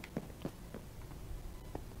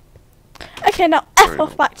 Okay, now F Very off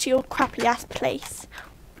nice. back to your crappy ass place.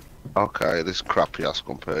 Okay, this crappy ass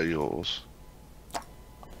compare yours.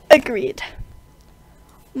 Agreed.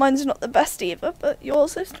 Mine's not the best either, but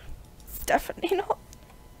yours is definitely not.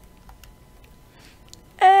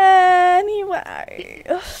 Anyway.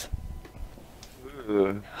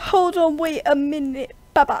 Hold on, wait a minute,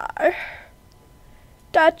 Baba.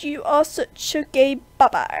 Dad, you are such a gay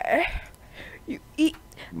Baba. You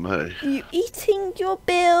eating your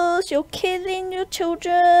bills, you're killing your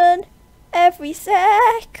children every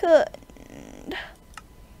second.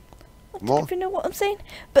 I don't even know what I'm saying,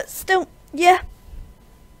 but still, yeah.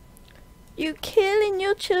 You killing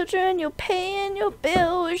your children, you're paying your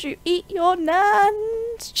bills, you eat your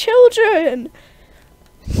nan's children.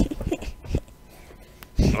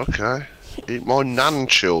 Okay. Eat my nan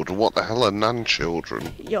children. What the hell are nan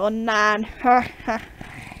children? Your nan. How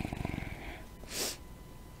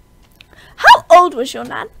old was your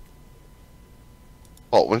nan?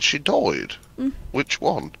 What, when she died? Mm. Which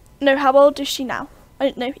one? No, how old is she now? I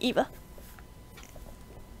don't know either.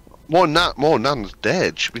 My nan's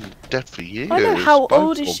dead. She's been dead for years. I know, how both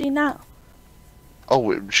old of is them. she now?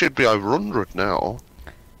 Oh, it should be over 100 now.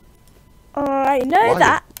 I know Why?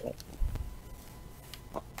 that.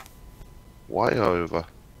 Way over.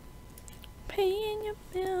 Paying your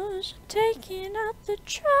bills, taking out the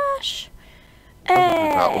trash.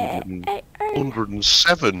 About Hey,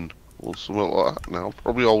 107 or something like that now.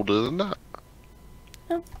 Probably older than that.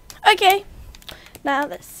 Okay, now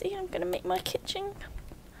let's see. I'm gonna make my kitchen.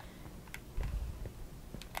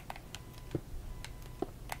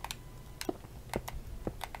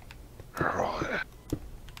 Right.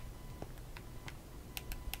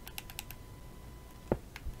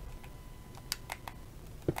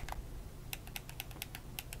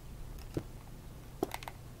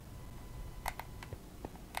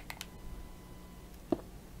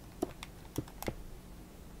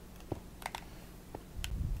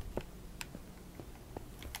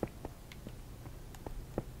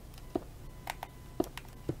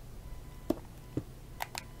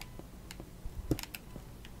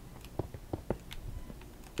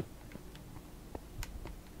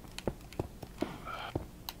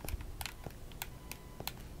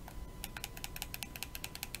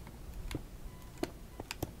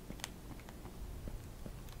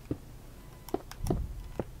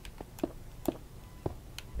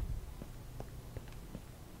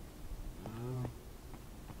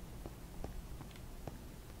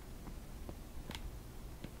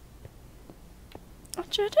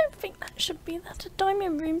 Actually, I don't think that should be that. A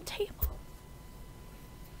dining room table.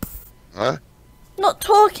 Huh? Not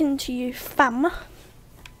talking to you, fam.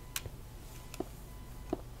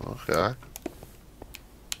 Okay.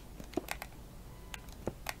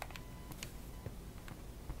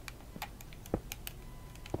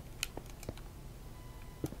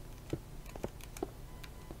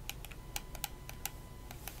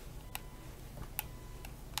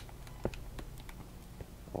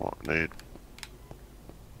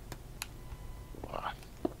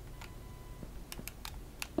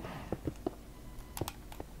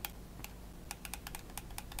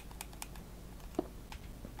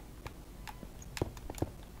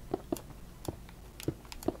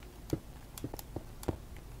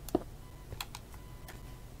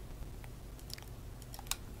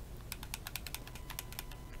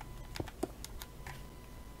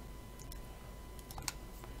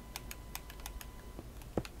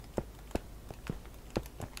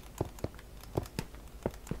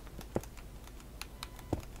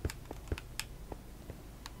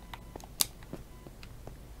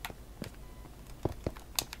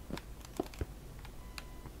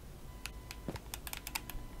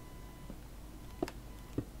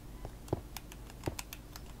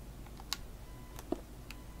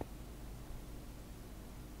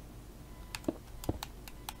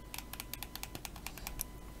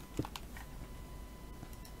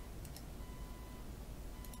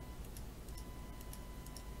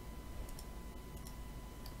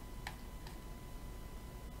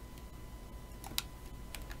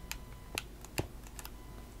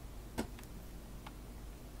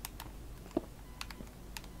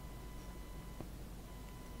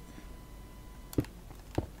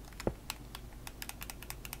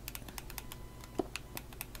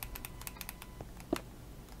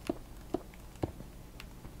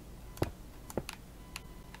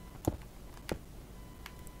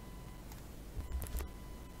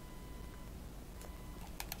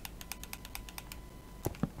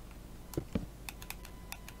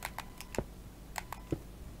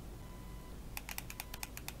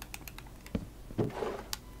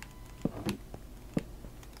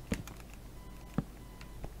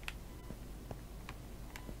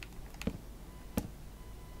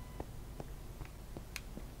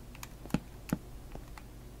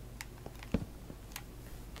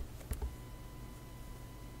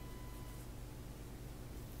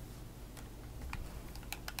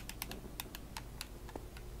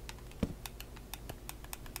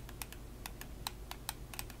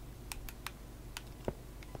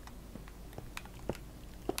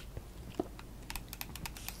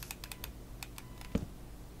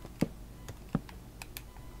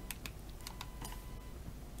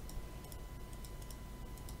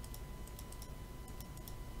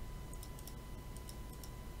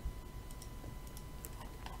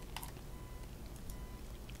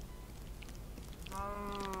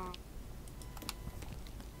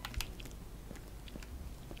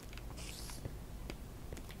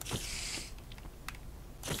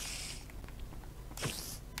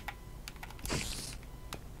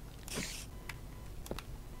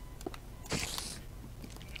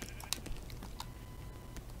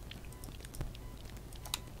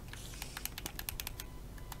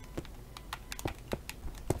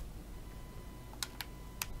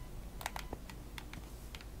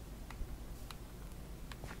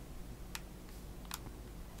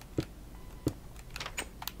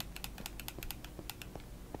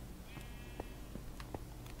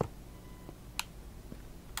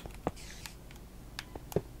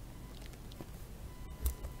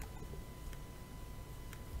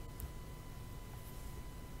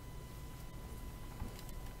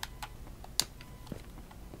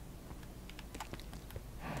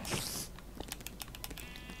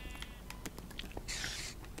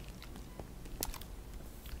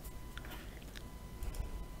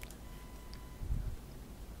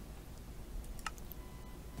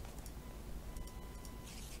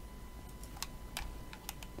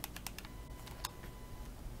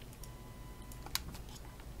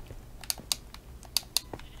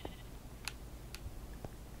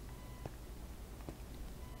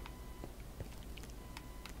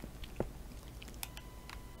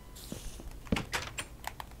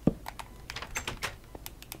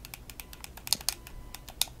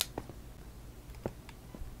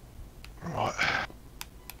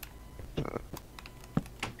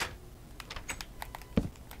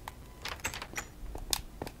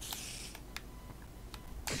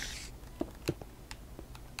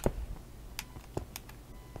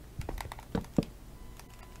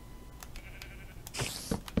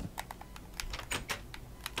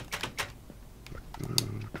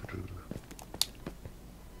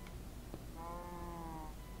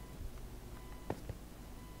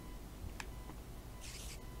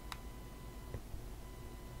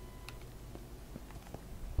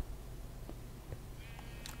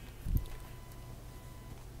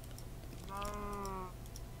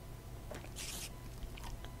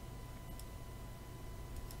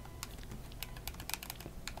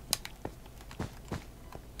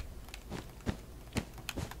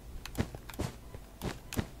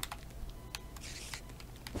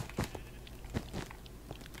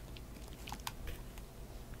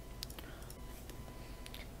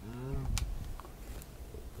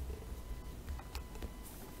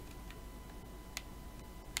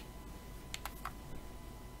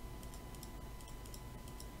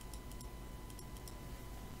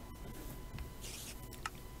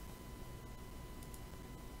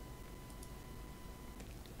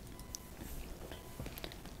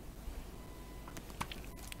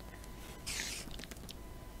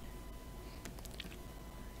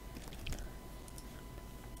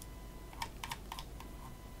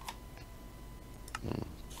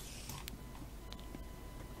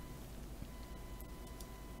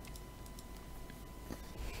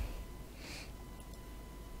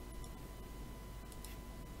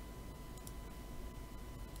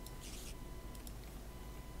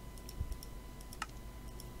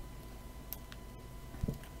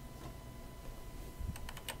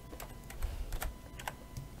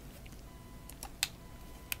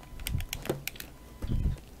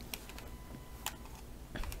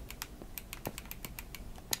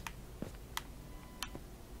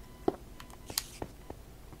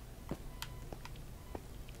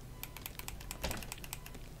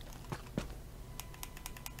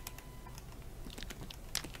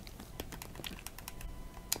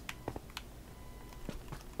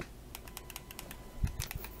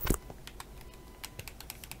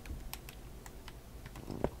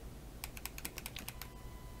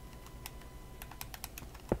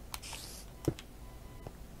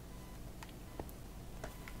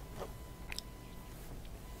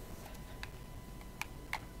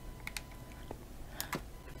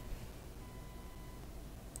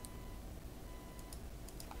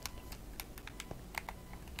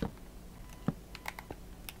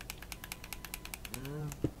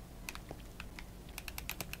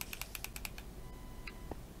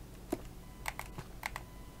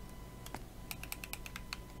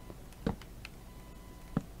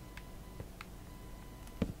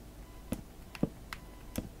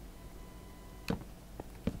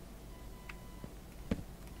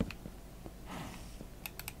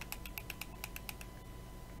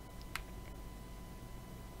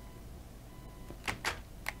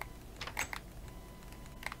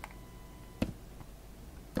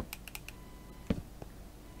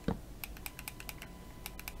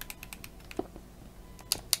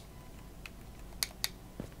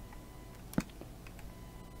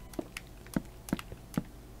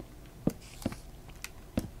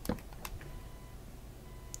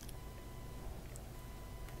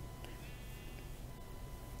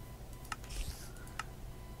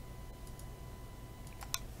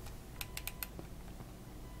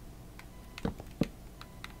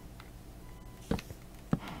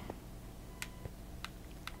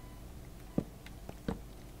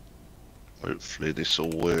 Hopefully this will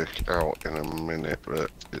work out in a minute, but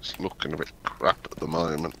it's looking a bit crap at the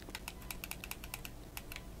moment.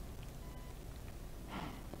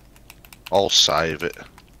 I'll save it.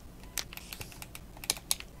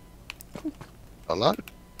 Hello?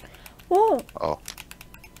 What? Oh.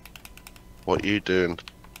 What are you doing?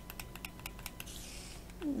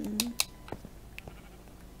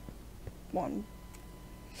 One.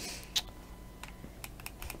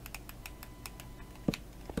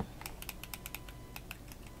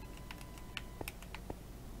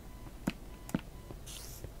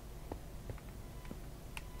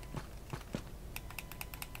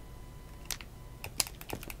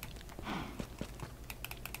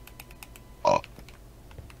 Oh.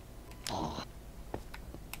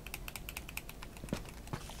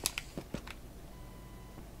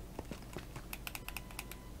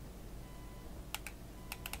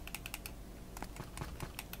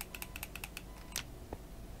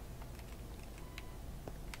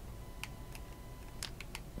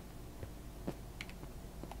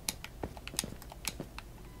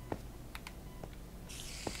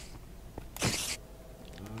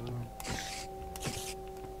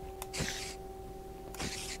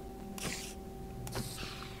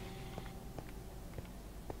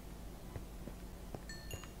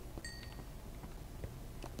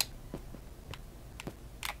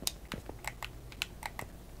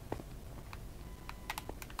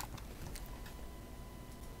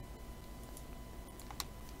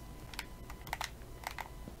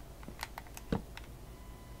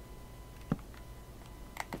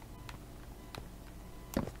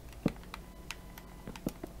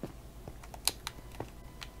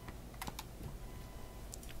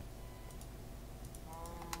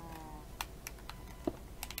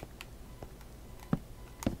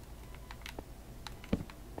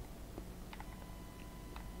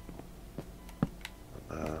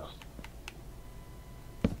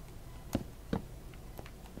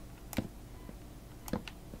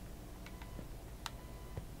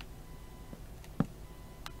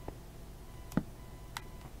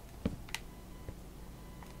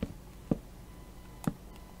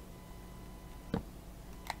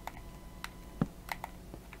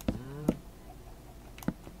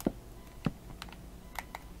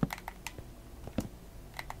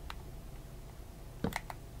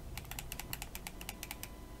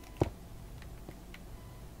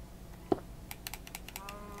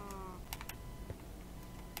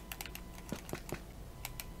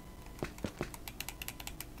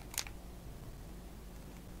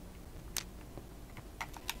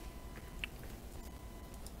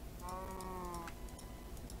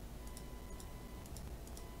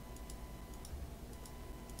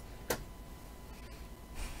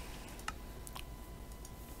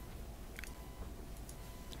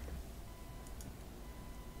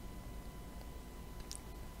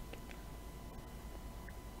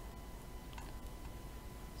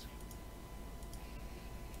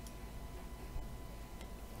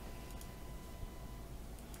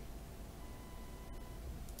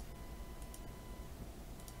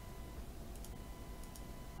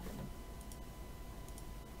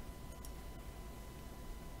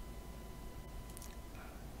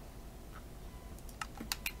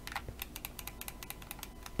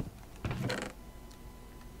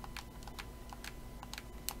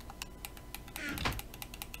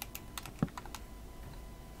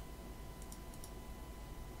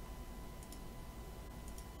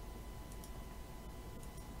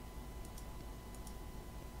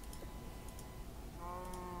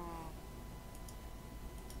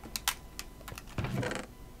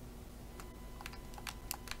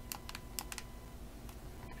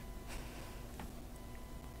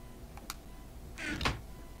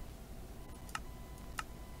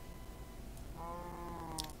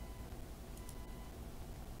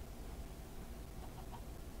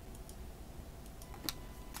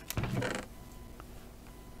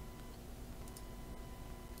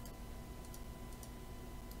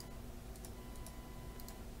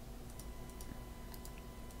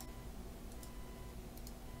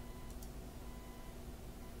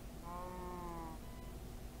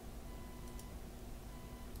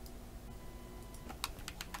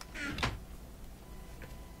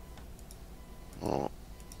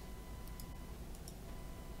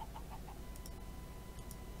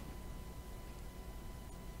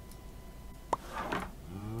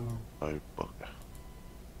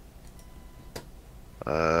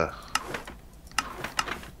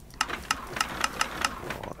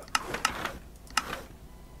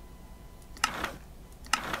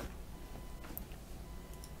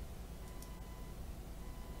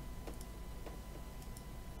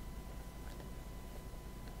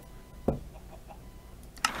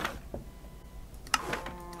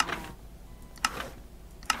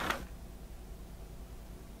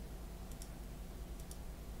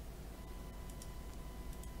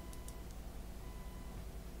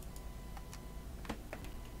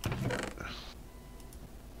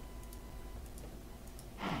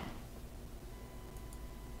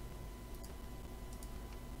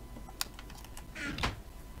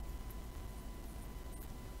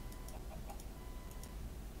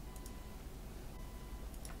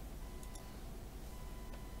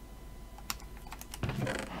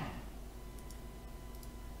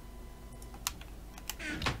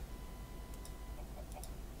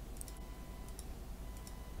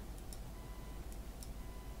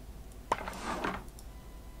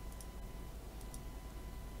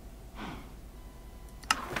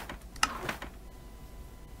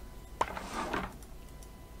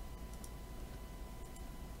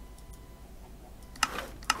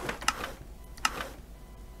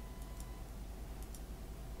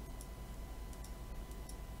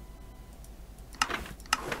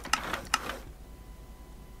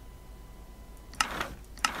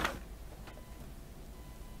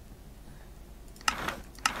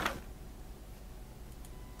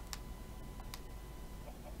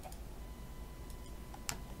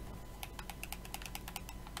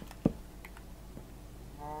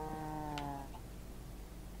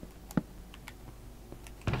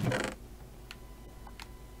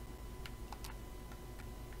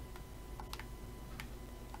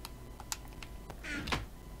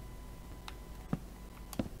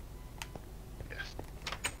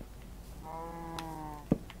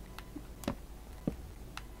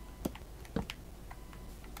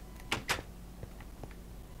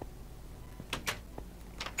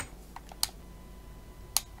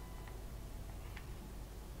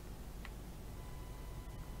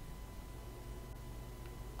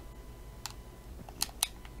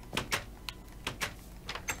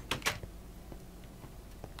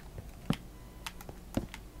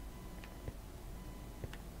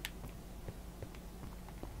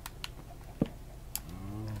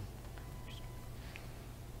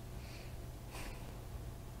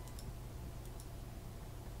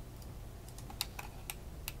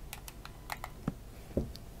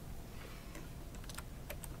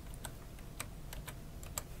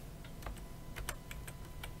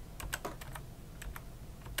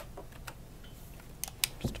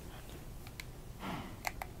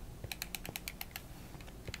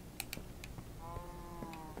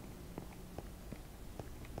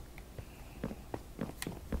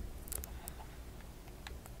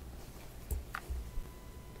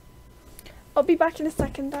 I'll be back in a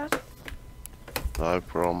second, Dad. No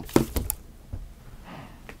problem.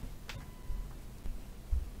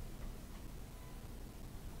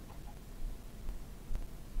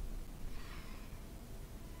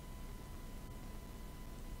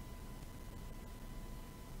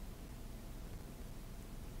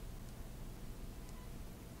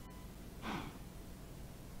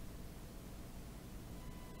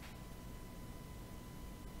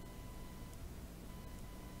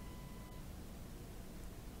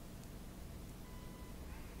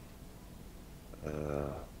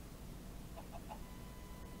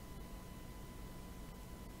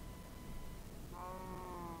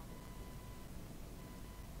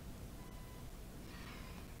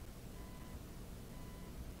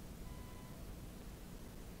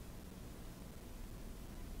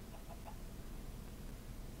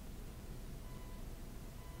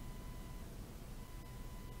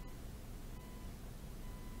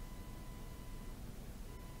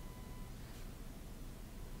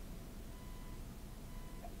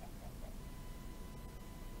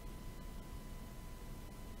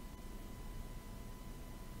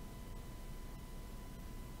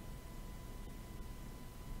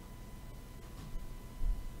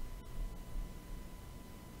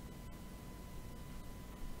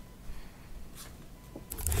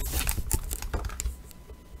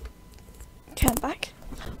 Okay, I'm back.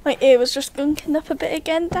 My ear was just gunking up a bit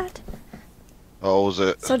again, Dad. Oh, was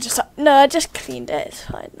it? So I just cleaned it. It's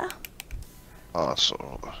fine now. Ah, that's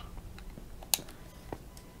alright.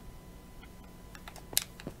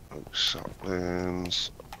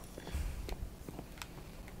 Saplings.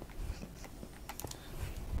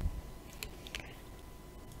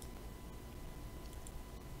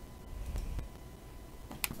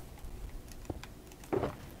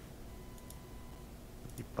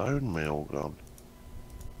 Bone meal gone.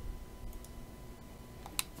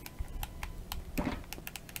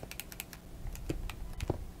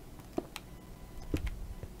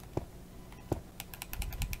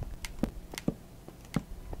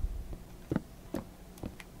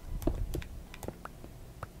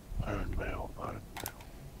 Bone meal.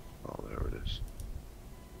 Oh, there it is.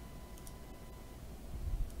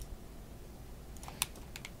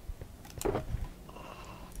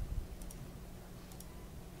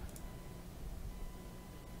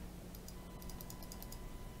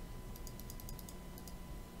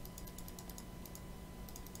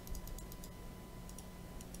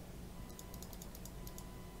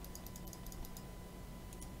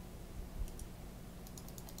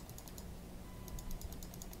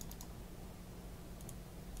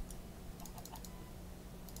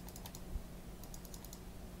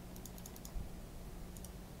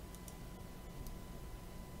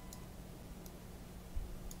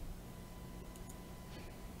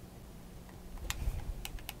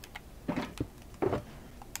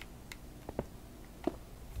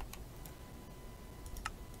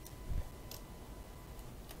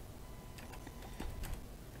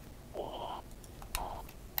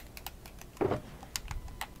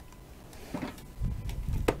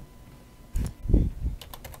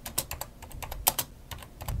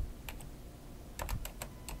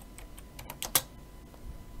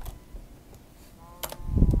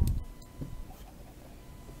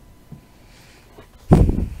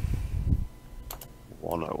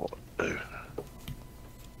 I know what to do.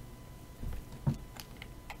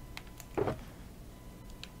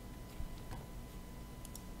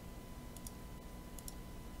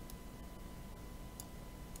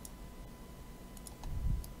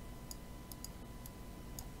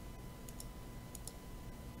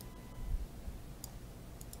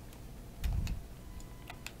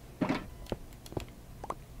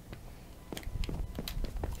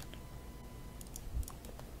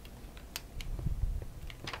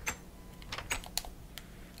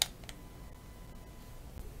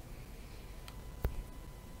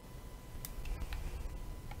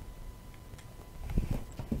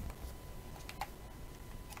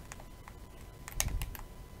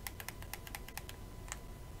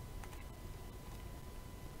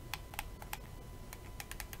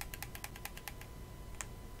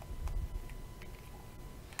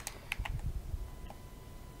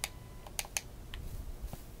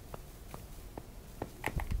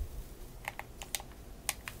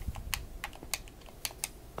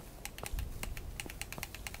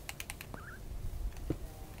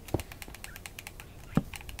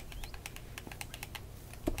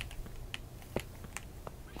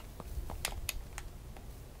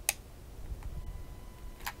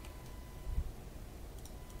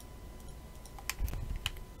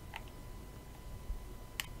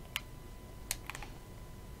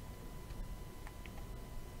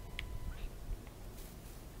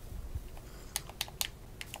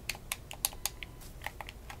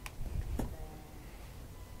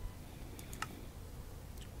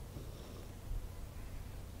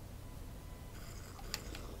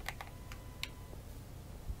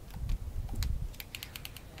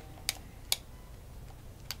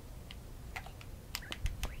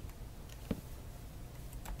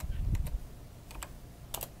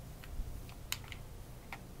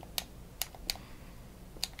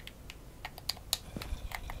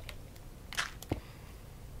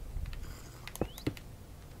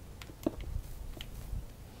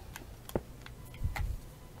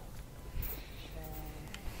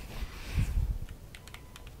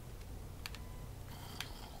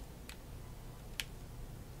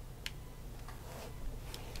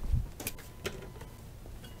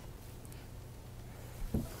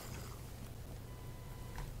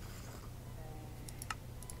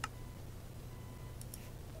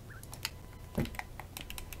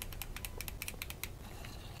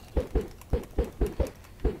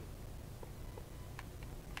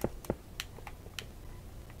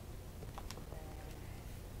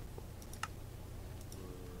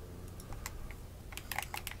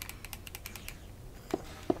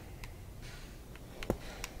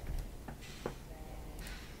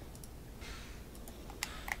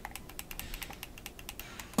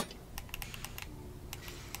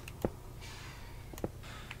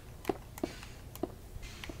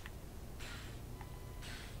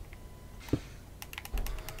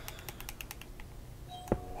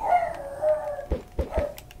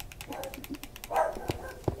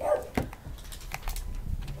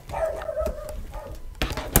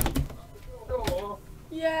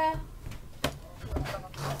 Yeah.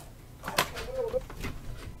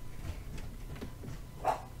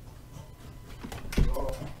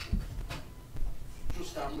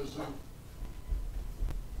 Just Amazon.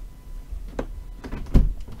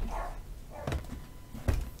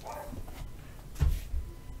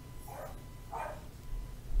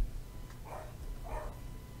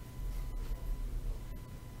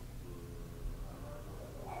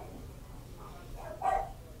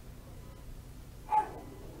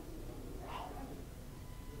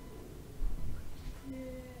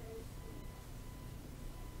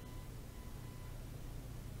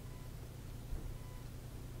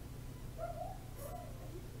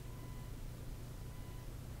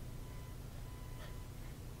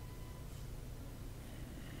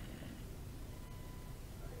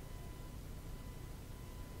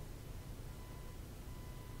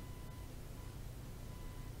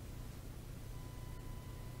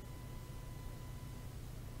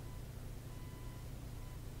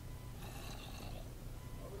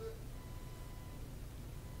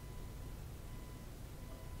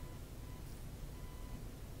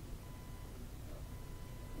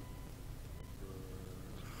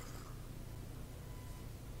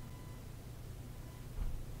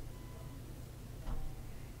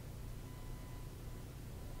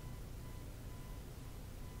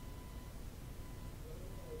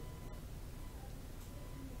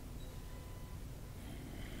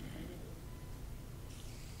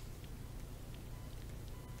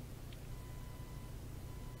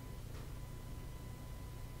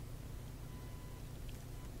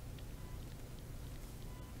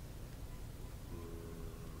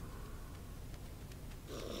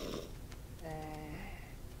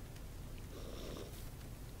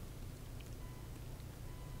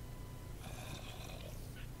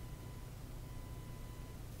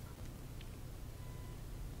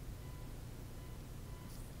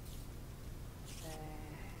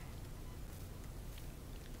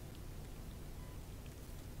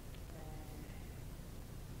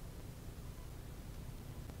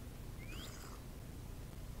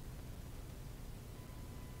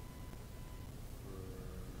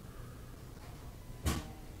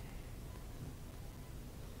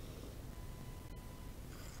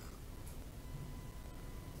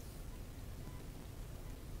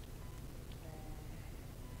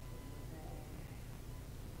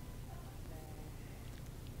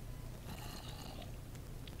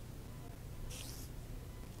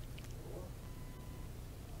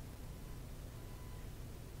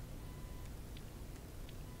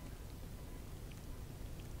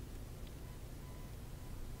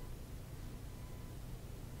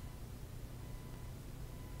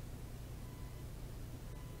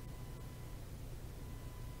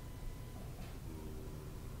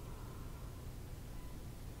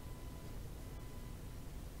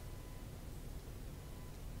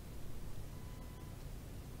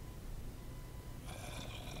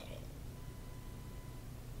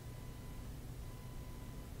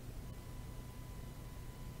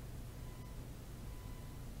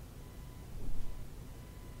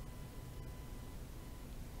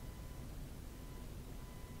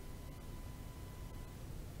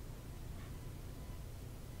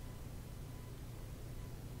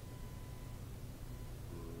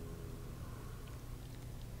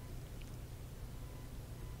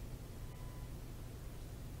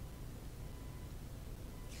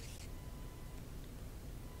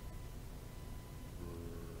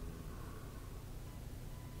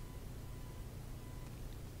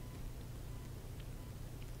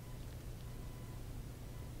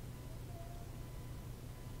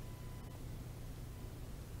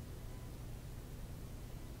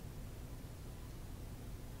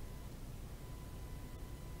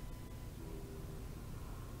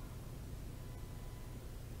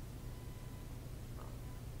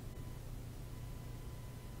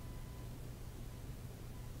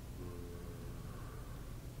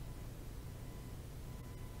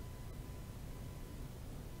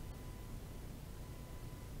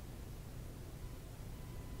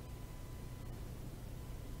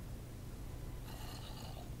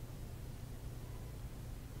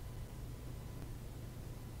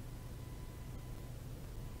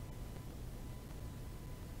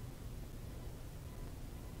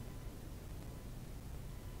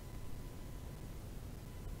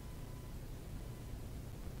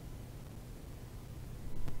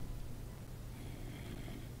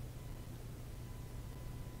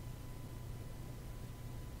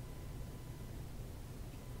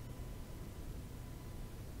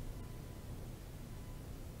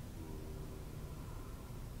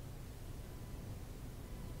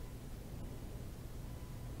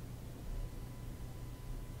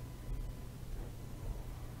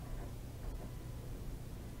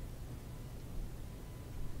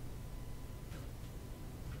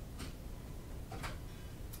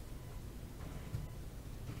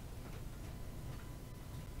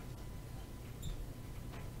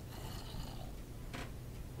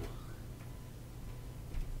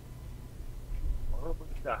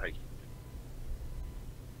 Okay.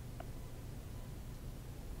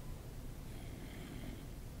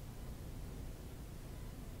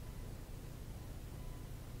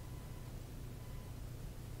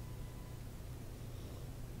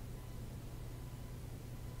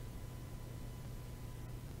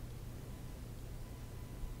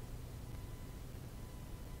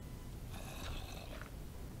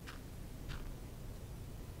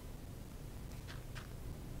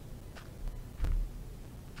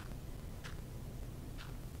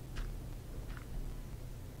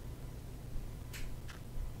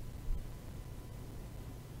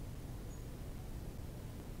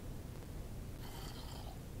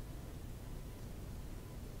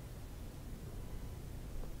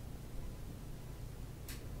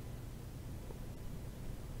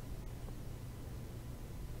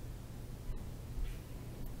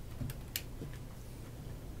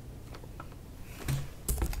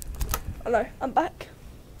 Hello, I'm back.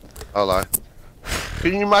 Hello.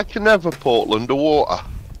 Can you make a nether portal underwater?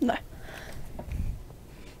 No.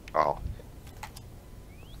 Oh.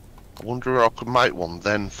 I wonder if I could make one,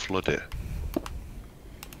 then flood it.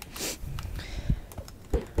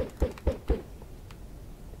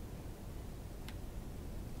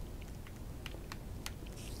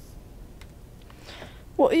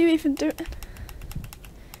 What are you even doing?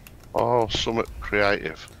 Oh, something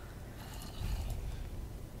creative.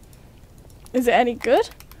 Is it any good?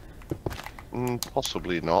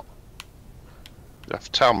 Possibly not. You have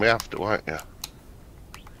to tell me after, won't you?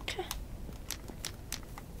 Okay.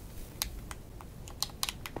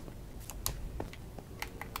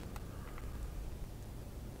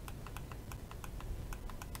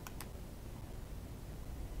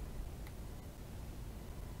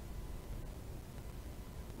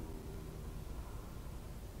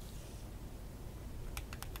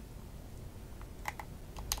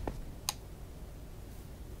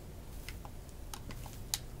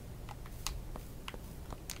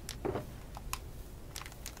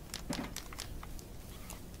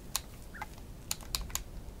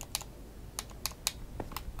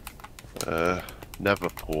 Nether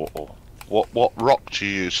portal. What rock do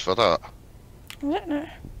you use for that? I don't know.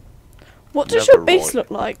 What does your base Netherite.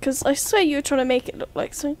 look like? Because I swear you were trying to make it look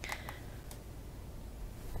like something.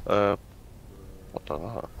 I don't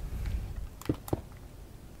know.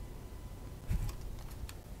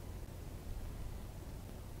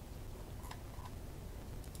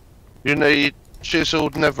 You need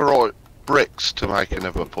chiseled netherite bricks to make a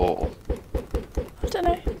nether portal. I don't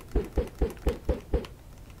know.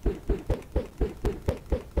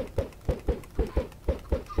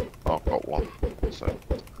 I've got one. So.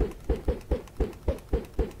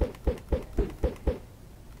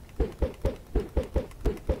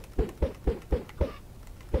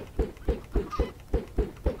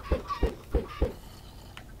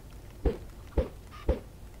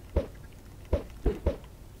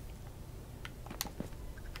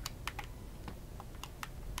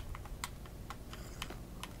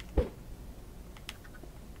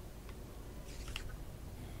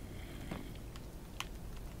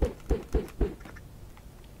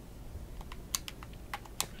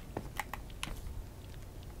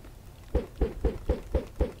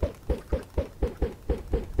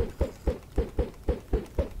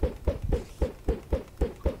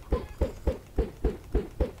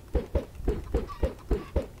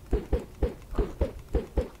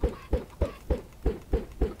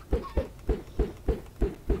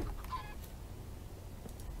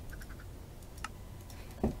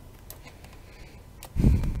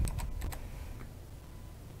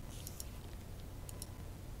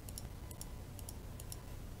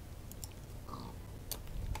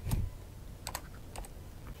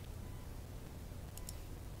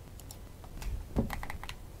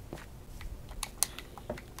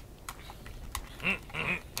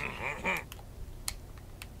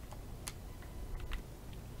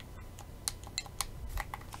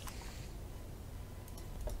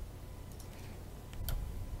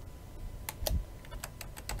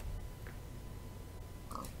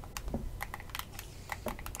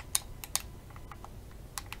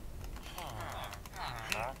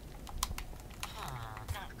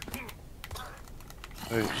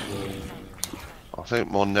 I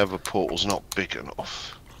think my nether portal's not big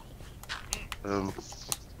enough.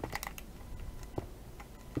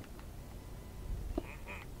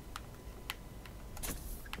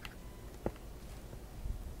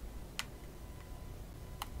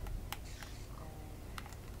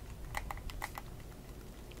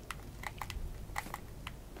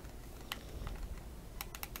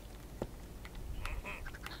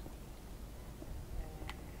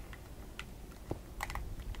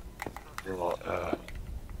 Right,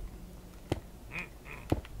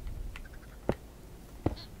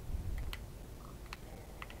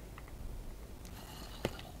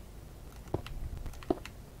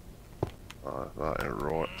 Oh, that ain't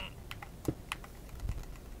right.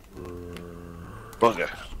 Bugger.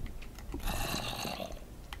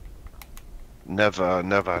 Never,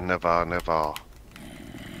 never, never, never.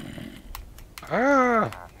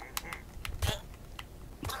 Ah!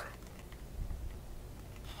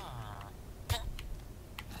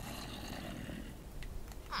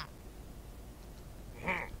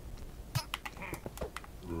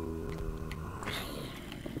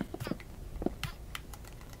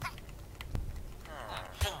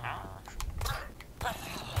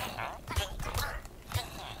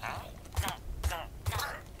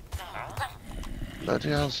 Bloody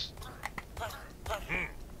hell.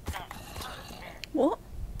 What?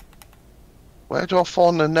 Where do I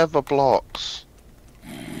find the nether blocks?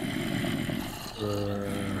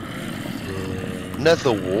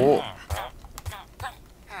 Nether wart?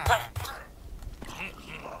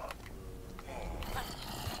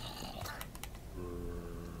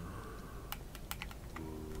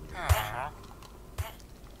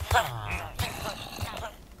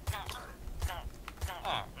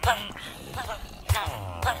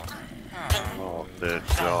 Oh, dear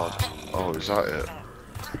God. Oh, is that it?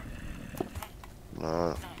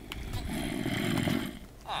 No.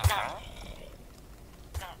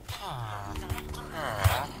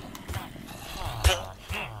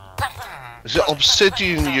 Is it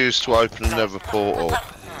obsidian used to open a nether portal?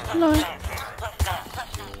 No.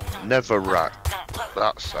 Nether rack.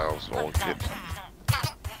 That sounds like it.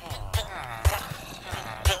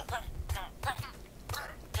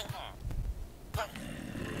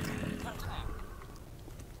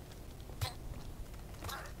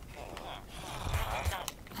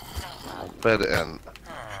 I bet it ain't.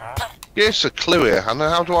 Give us a clue here, Hannah.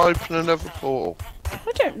 How do I open a nether portal?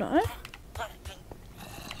 I don't know.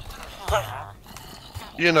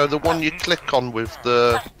 You know, the one you click on with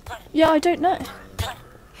the... Yeah, I don't know.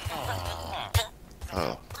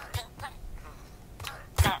 Oh.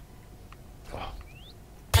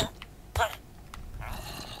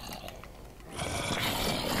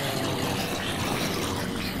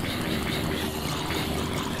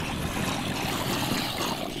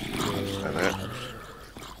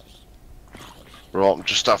 Right, I'm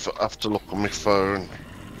just have to look on my phone.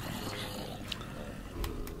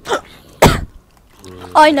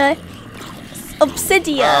 I know.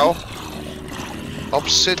 Obsidian. Ow.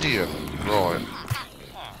 Obsidian. Right.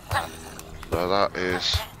 So that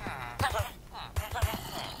is...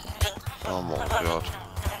 Oh my God.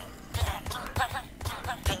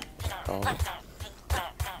 Oh.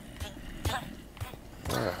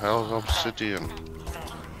 Where the hell's obsidian?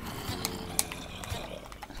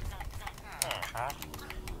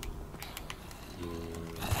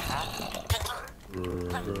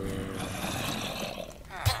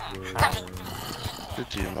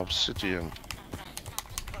 Obsidian.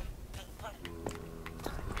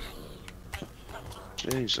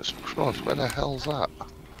 Jesus Christ, where the hell's that?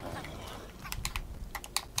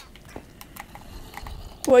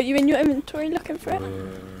 What, are you in your inventory looking for it?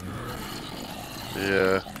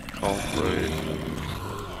 Yeah, concrete.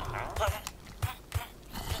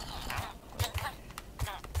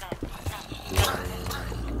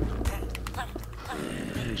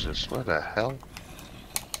 Jesus, where the hell?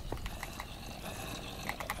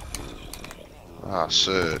 Ah,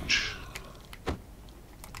 search.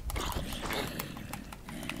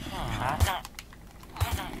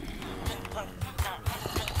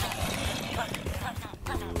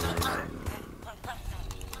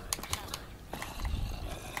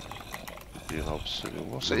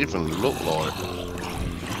 What's it even look like?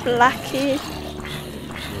 Blacky.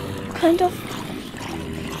 Kind of.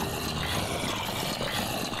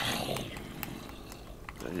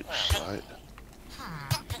 Deep sight.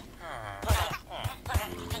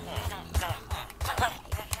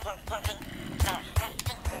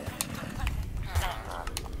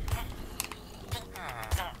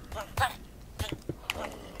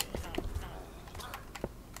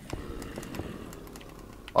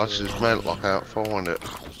 I just meant like I can't find it.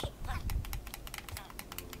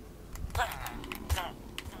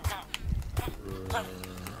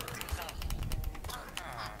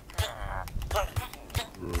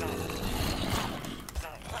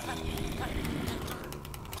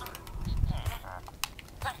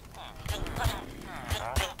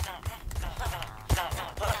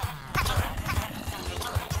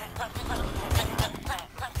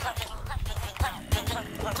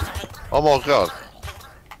 Oh my God.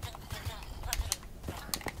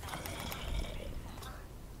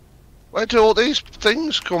 Where do all these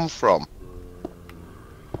things come from?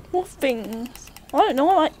 What things? I don't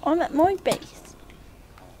know, I'm at my base.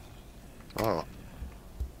 Oh.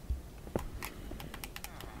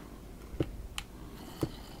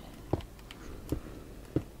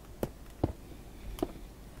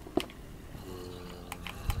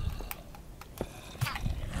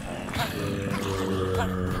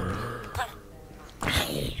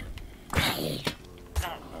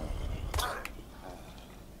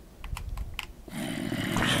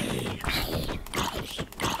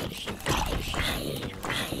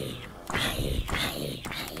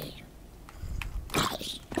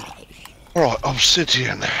 Right,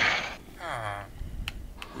 obsidian.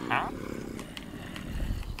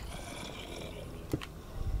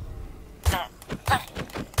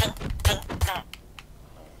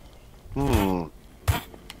 Hmm.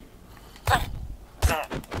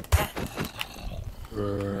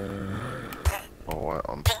 Oh, wait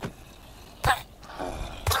on.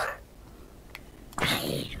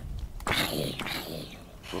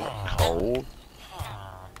 Black coal.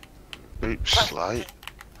 Deep slate.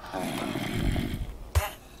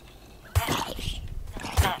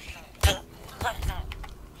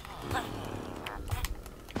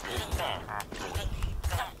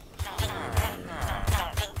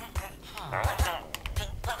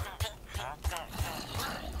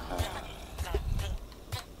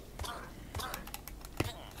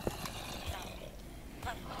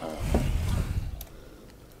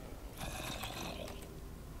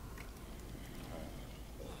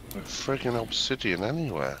 Friggin' obsidian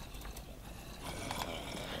anywhere.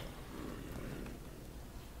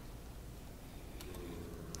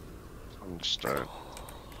 Tungstone.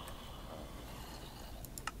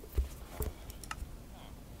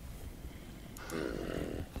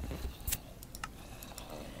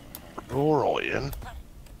 Raw iron.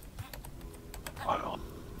 Hang on.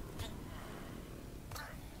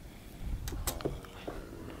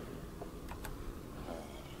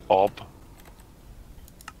 Bob.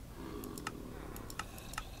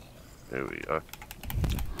 There we go.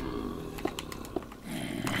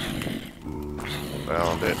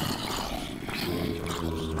 Found it.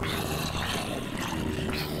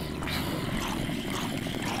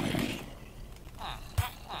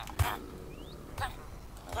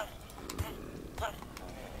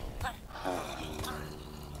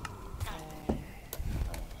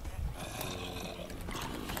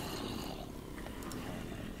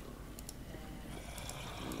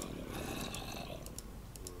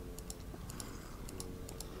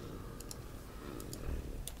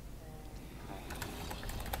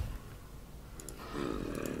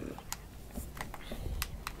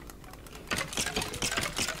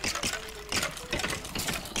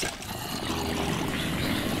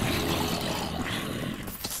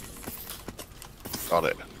 Got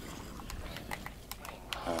it.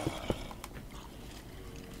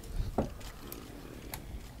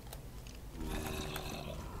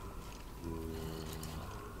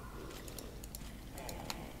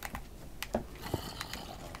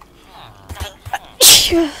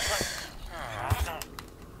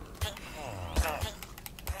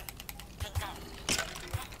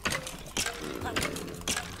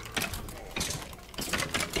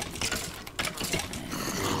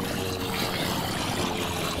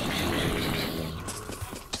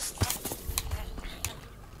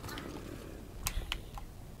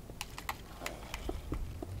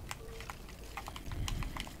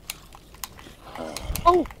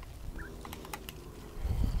 Oh!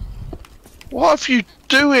 What are you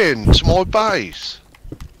doing to my base?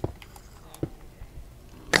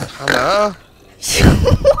 Hannah?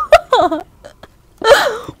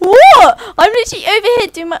 What? I'm literally over here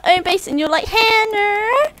doing my own base and you're like,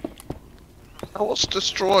 Hannah! What's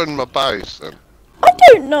destroying my base then? I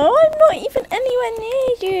don't know, I'm not even anywhere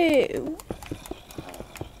near you.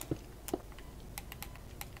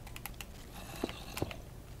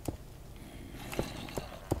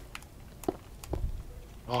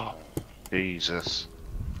 Oh, Jesus.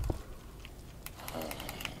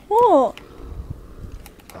 What?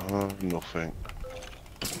 Nothing.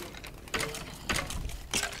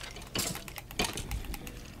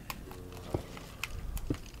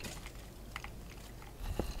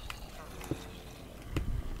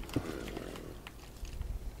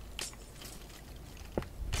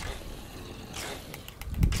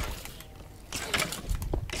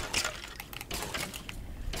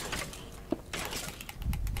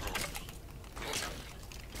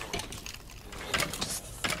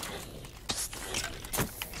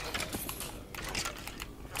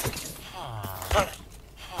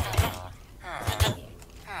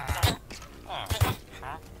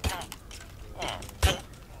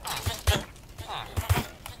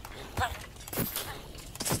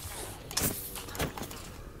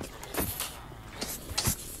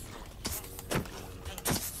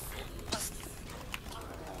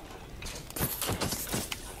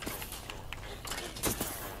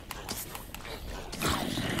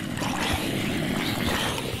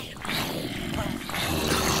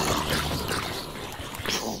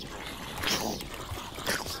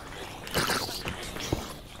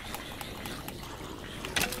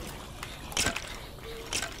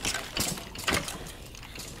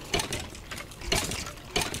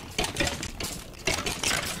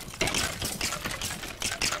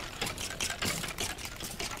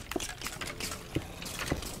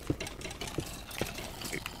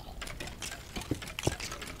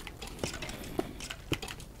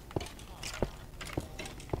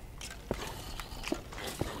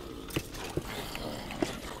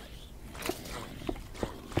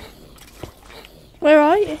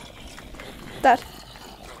 you? Dad.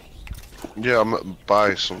 Yeah, I'm at the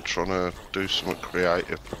base. I'm trying to do something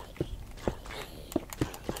creative.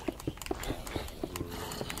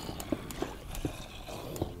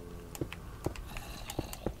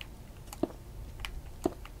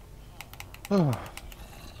 Oh.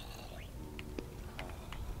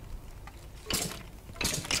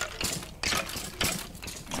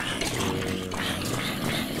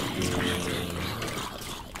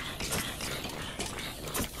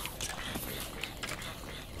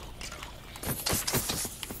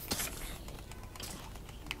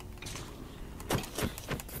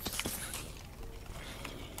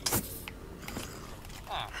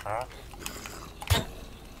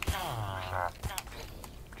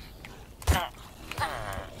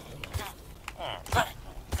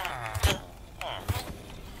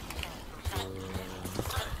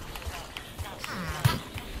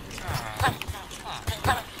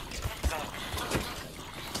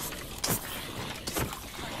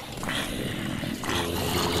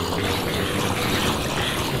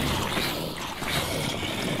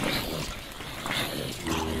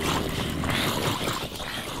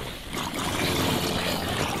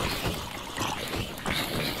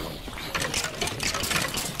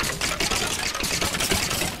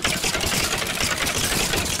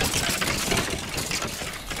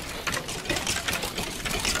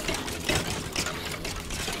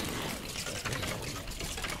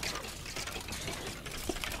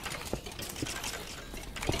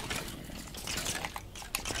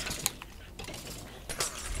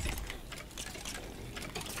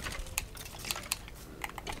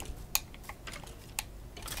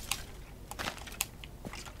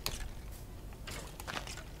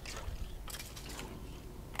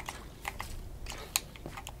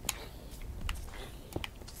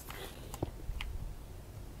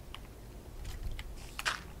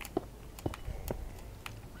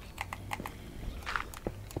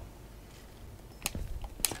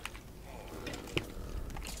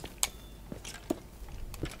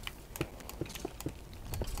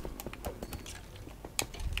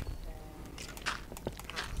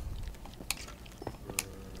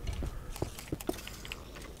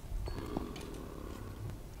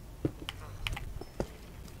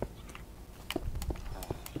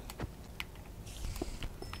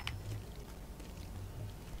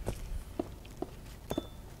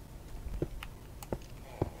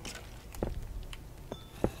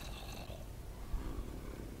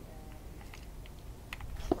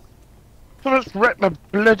 Someone's wrecked my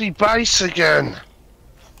bloody base again.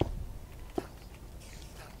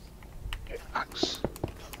 Axe.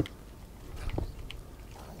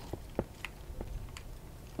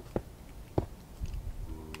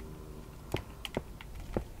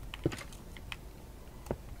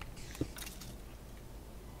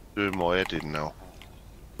 Doing my head in now.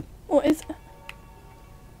 What is it?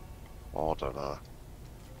 I don't know.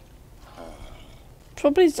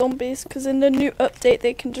 Probably zombies, because in the new update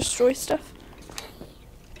they can destroy stuff.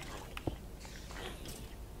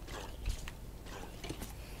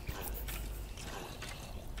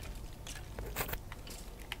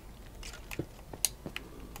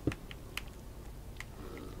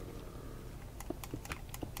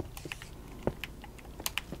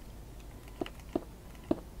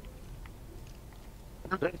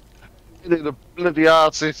 The bloody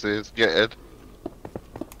arse this is getting.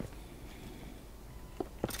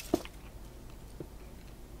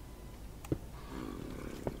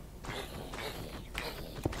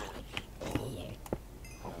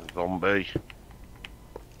 Zombie.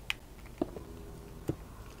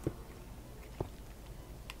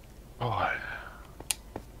 Oh.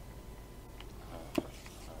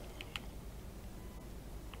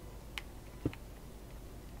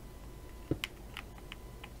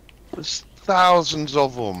 There's thousands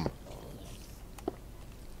of them.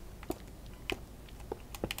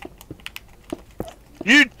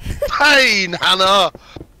 You pain, Hannah!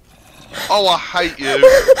 Oh, I hate you.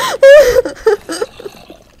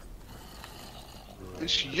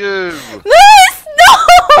 It's you. No, it's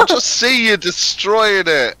I not! just see you destroying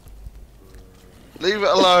it. Leave it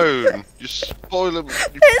alone. You're spoiling me.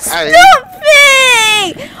 It's not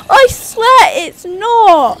me! I swear it's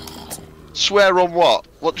not! Swear on what?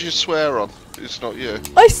 What do you swear on? It's not you.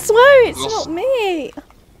 I swear it's not me!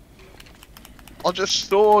 I just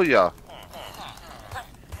saw you.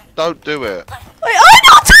 Don't do it. I'm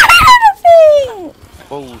not doing anything!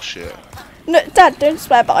 Bullshit. No, Dad, don't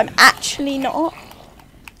swear, but I'm actually not.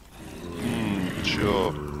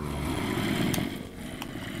 Sure.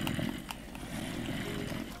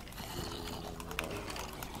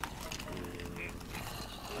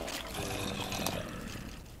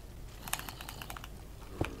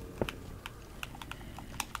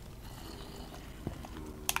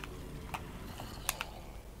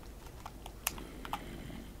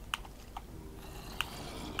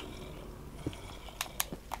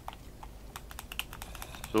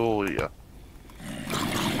 saw you.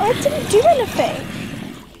 I didn't do anything.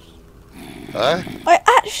 Eh?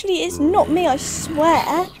 It's not me, I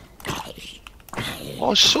swear.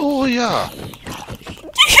 I saw ya.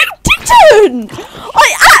 You didn't!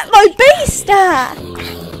 I at my base there!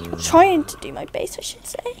 Trying to do my base, I should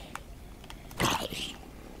say.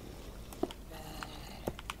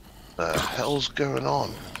 The hell's going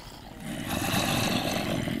on?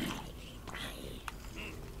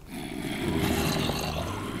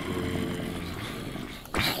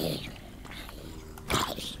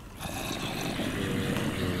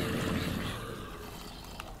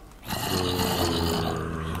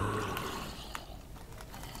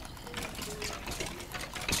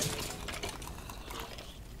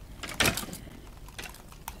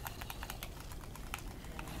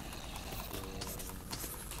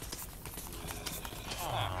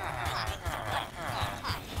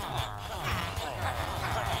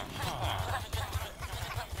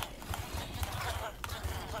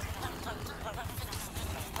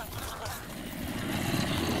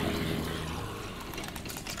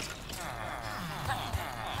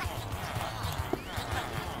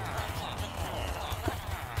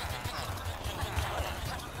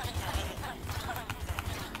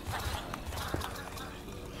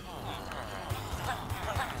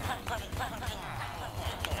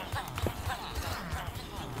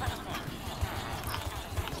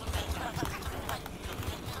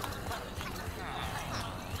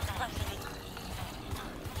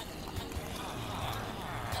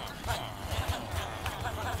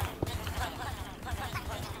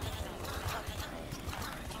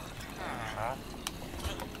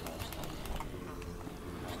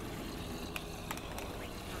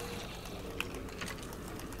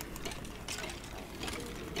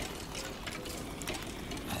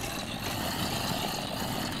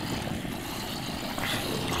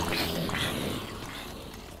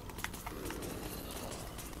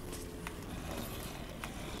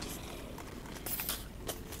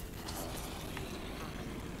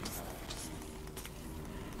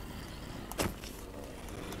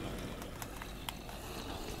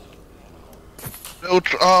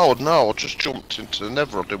 Oh no, I just jumped into the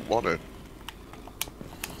nether, I didn't want to.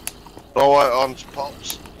 Oh, I'm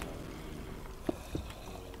Pops.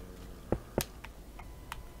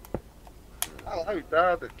 Hello,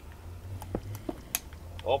 Daddy.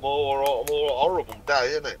 I'm all horrible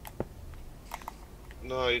day, innit?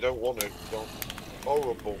 No, you don't want it. Don't.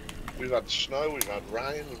 Horrible. We've had snow, we've had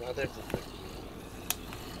rain, we've had everything.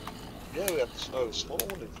 Yeah, we had snow this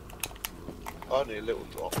morning. Only a little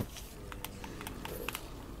drop.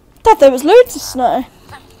 Dad, there was loads of snow.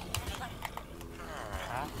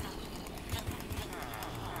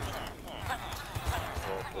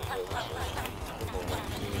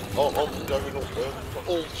 Oh, I'm going up there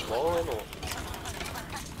all tomorrow, or?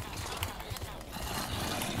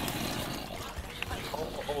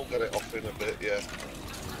 I'll get it off in a bit, yeah.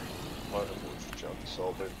 I don't know much chance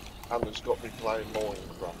of it. Hannah's got me playing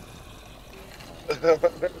Minecraft.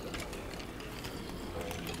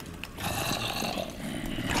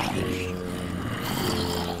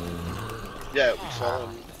 Yeah, it was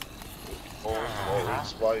fine. Oh,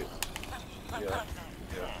 it's white. Yeah,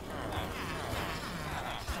 yeah.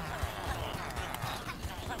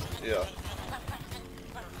 Yeah.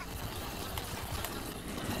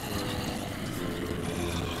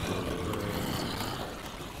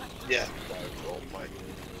 Yeah, no wrong, mate.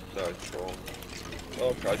 No wrong.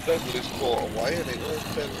 Okay, Beverly's caught away and it was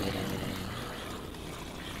Beverly.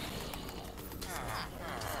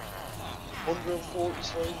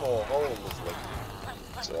 143 more, oh lovely.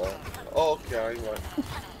 So, okay, mate.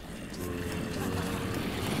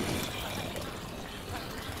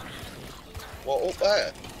 What, up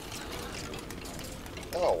there?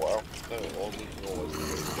 Oh well, no, we can always do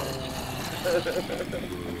it.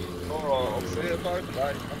 Alright, I'll see you both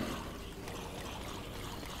later.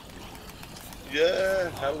 Yeah,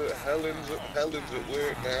 Helen's at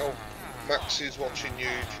work now. Maxie's watching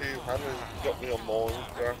YouTube. Hannah's got me on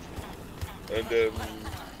Minecraft. And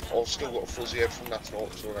I've still got a fuzzy head from last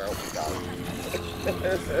night, so now we go.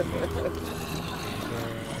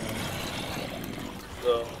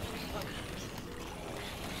 So.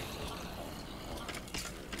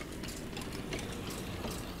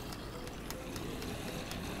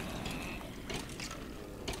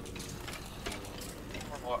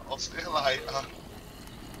 I'll see you later.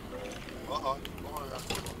 Bye.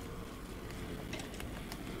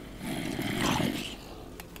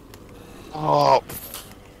 Oh,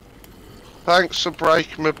 thanks for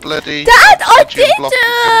breaking my bloody... Dad, I didn't!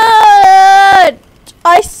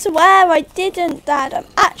 I swear I didn't, Dad. I'm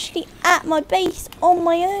actually at my base on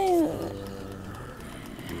my own.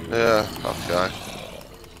 Yeah, okay.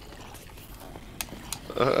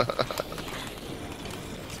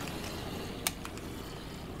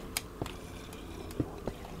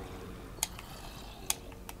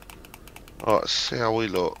 Alright, let's see how we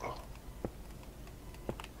look.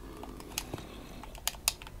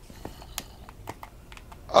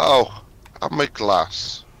 Oh, I'm a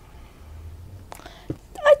glass.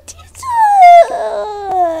 I did it!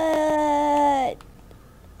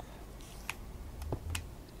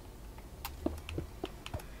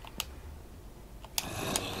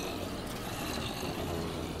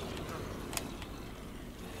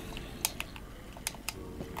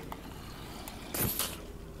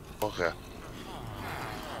 Okay.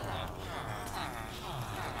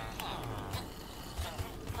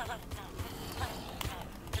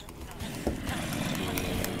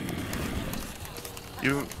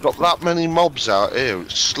 You've got that many mobs out here,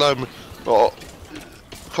 it's slow me. But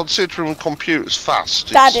considering computers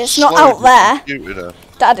fast, Dad, it's not out there.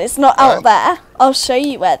 Dad, it's not out there. I'll show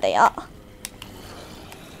you where they are.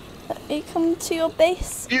 Let me come to your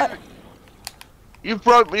base. You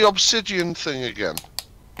broke the obsidian thing again.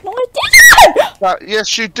 No, I didn't!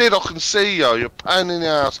 Yes, you did. I can see you. You're a pain in the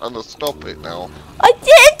ass, and I'll stop it now. I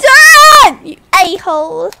didn't! You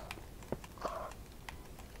a-hole.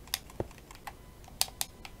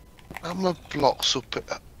 How many blocks up it?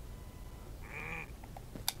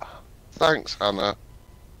 Thanks, Hannah.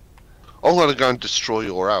 I'm gonna go and destroy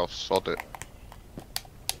your house, sod it.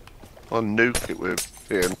 I'll nuke it with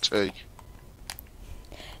TNT.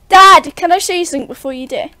 Dad, can I show you something before you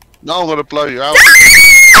do? No, I'm gonna blow you out.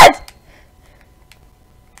 Dad!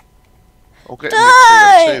 I'll get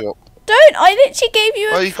TNT up. Don't! I literally gave you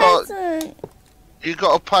a you present. You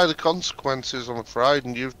got to pay the consequences, I'm afraid,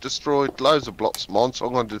 and you've destroyed loads of blocks of mine, so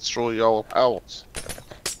I'm going to destroy your house.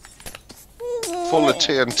 Full of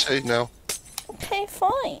TNT now. Okay,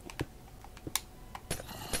 fine.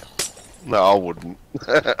 No, I wouldn't.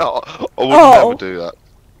 I would never do that.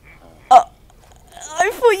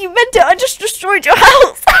 I thought you meant it. I just destroyed your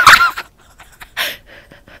house.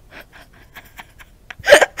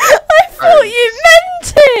 I thought you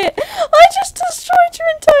meant it. I just destroyed your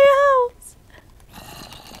entire house.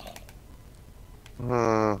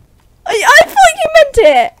 I thought you meant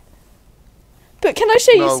it. But can I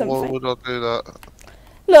show you something? No, why would I do that?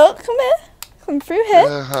 Look, come here. Come through here.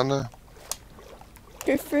 Yeah, Hannah.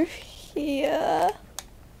 Go through here.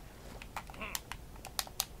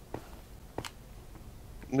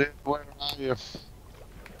 Where are you?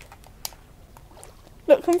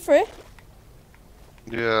 Look, come through.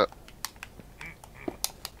 Yeah.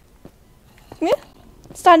 Come here.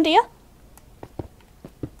 Stand here.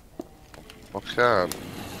 I can.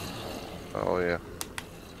 Oh, yeah.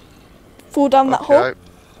 Fall down that hole.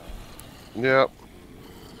 Yep.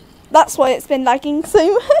 That's why it's been lagging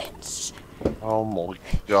so much. Oh my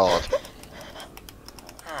god.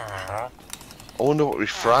 I wonder what my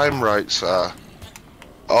frame rates are.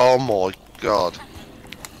 Oh my god.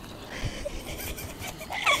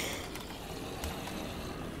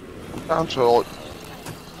 I'm down to like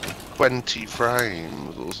 20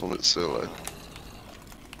 frames or something silly.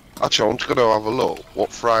 Actually, I'm just going to have a look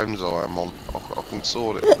what frames I am on. I can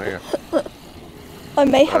sort it in here. I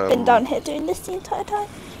may have been down here doing this the entire time.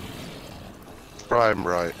 Frame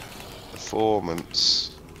rate. Performance.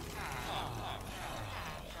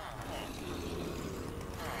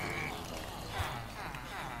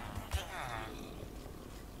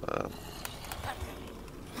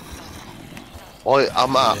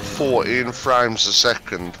 I'm at 14 frames a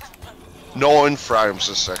second. 9 frames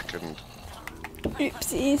a second.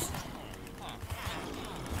 Oopsies.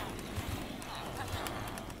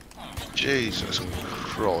 Jesus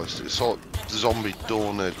Christ, it's like Zombie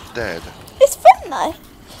Dawn of Dead. It's fun though.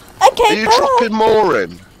 Okay, Are you bye. dropping more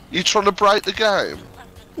in? You trying to break the game?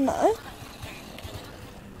 No.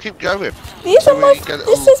 Keep going. This is my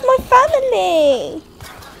family.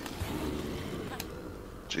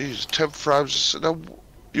 Jeez, 10 frames. No,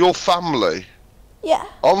 your family? Yeah.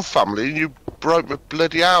 I'm family and you broke my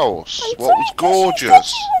bloody house. I'm What sorry, was 'cause you gorgeous.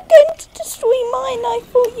 said you were going to destroy mine. I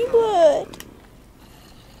thought you would.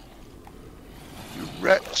 You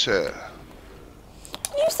wrecked it.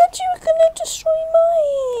 You said you were going to destroy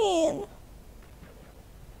mine.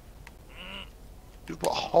 You've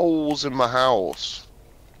got holes in my house.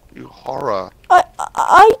 You horror.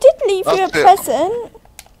 I did leave you a That's it. present.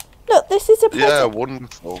 Look, this is a present. Yeah,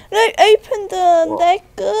 wonderful. No, open them. What? They're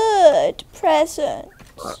good presents.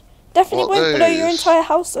 Definitely what won't blow your these? entire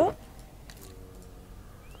house up.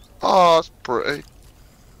 Oh, that's pretty.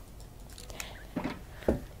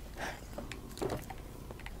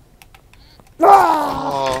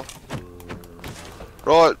 Oh.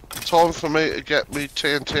 Right, time for me to get me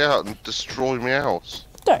TNT out and destroy my house.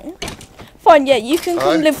 Don't. Fine, yeah, you can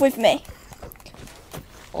come Aye. live with me.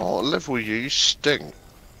 Oh, I'll live with you, you stink.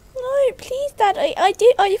 No, please, Dad. I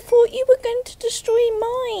thought you were going to destroy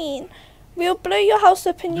mine. We'll blow your house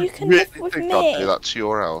up and you can really live with think me. I'd do that to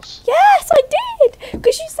your house? Yes, I did.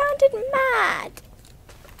 Because you sounded mad.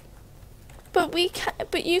 But we can.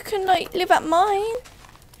 But you can like live at mine.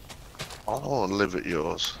 I don't want to live at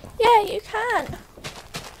yours. Yeah, you can.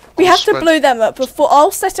 We have to blow them up before.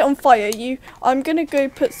 I'll set it on fire. I'm gonna go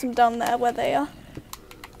put some down there where they are.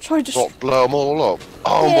 Try to. What, blow them all up?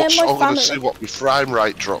 Oh, Yeah, I'm my going to family. see what my frame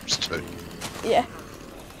rate drops to. Yeah.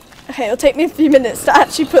 Okay, it'll take me a few minutes to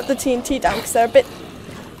actually put the TNT down because they're a bit.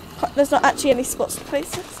 There's not actually any spots to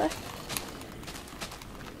place it, so.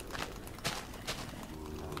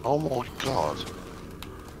 Oh my god.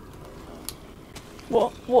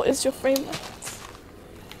 What? What is your frame rate?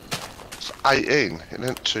 It's 18. It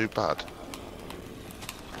ain't too bad.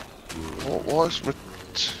 Why is my...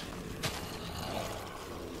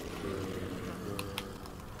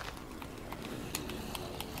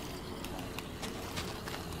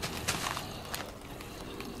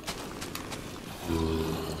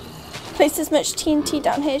 Place as much TNT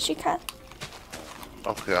down here as you can.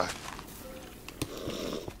 Okay.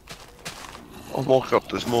 Oh my god,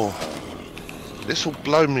 there's more. This will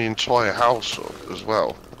blow my entire house up as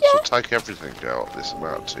well. Yeah. So take everything out, this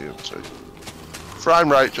amount of TNT.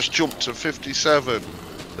 Frame rate just jumped to 57,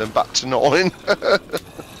 then back to 9.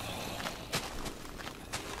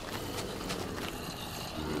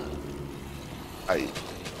 Hey.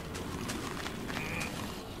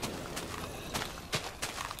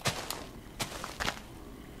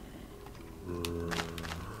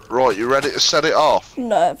 Right, you ready to set it off?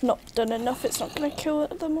 No, I've not done enough. It's not going to kill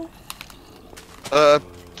them all.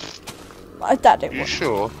 I doubt it You will.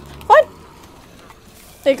 sure? Fine.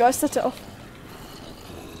 There you go, I set it off.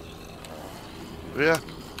 Yeah.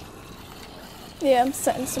 Yeah, I'm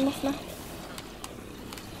setting some off now.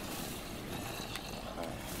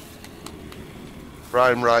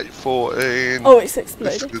 Frame rate 14. Oh, it's This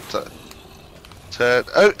is exploded. good. 10.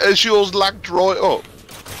 Oh, has yours lagged right up?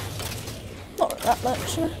 Not that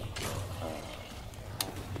much, no.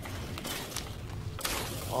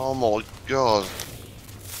 Oh my god.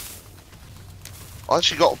 I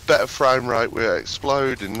actually got a better frame rate with it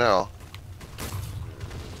exploding now.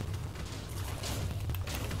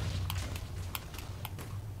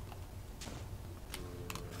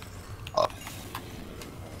 Oh.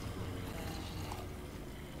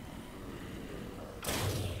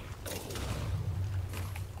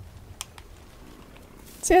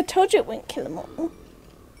 See, I told you it wouldn't kill them all.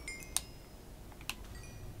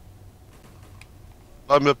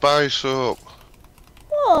 Blow my base up.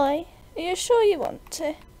 Why? Are you sure you want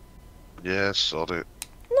to? Yeah, sod it.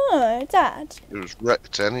 No, Dad. It was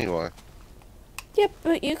wrecked anyway. Yeah,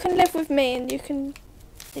 but you can live with me and you can...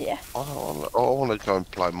 Yeah. I want to go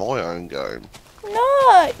and play my own game.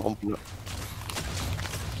 No! I'm...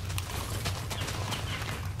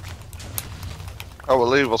 I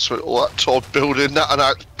believe I spent all that time building that and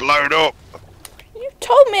now it's blown up. You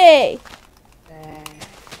told me!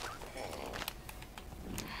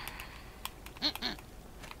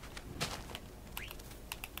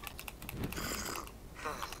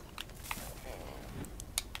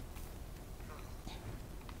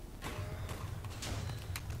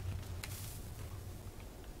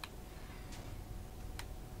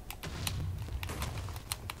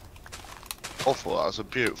 I thought that was a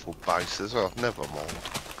beautiful base as well. Never mind.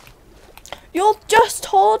 You just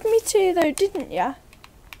told me to though, didn't ya?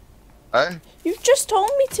 Eh? You just told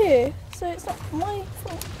me to, so it's not my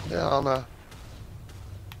fault. Yeah, I know.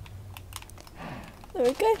 There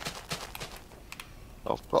we go.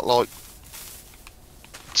 I've got like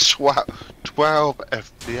 12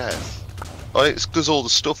 FPS. Oh, it's because all the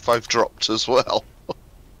stuff they've dropped as well.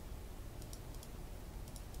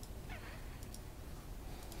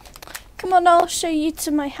 Come on, I'll show you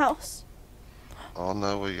to my house. I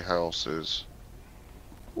know where your house is.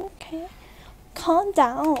 Okay. Calm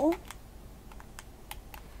down.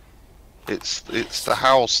 It's the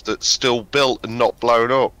house that's still built and not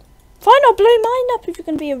blown up. Fine, I'll blow mine up if you're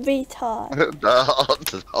going to be a retard. No,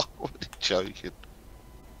 I'm only joking.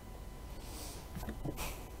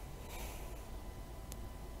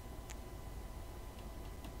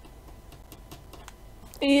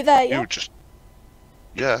 Are you there You yet? were just...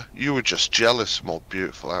 Yeah, you were just jealous of my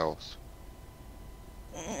beautiful house.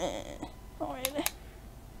 Not really.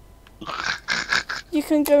 You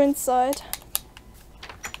can go inside.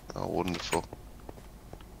 Oh, wonderful.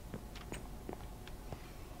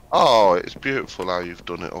 Oh, it's beautiful how you've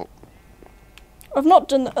done it up. I've not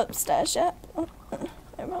done the upstairs yet. Oh,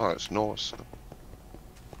 Oh, it's nice.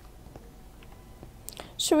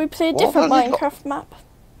 should we play a What different have you got? Minecraft map?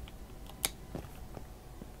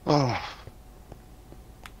 Oh.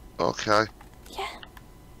 Okay. Yeah.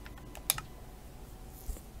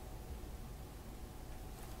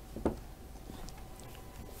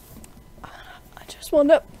 I just want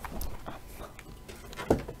to.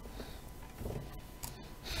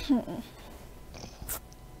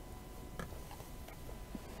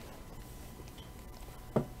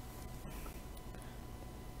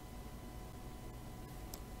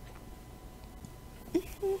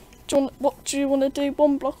 What do you want to do?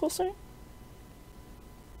 One block or so?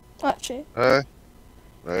 Actually, Hey.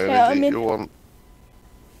 Yeah, I Anything mean- you want?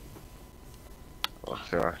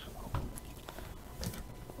 Okay.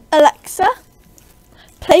 Alexa,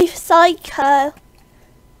 play Psycho.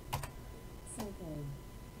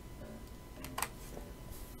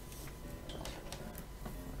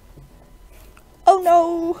 Oh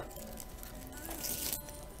no!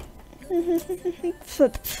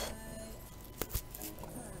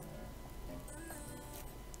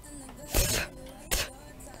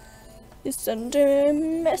 You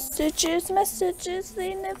sending messages,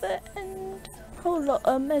 they never end. Whole lot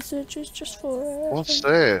of messages just for. What's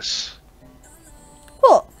this?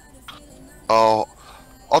 What? Oh,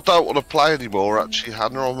 I don't want to play anymore. Actually,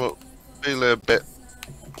 Hannah, I'm feeling a bit.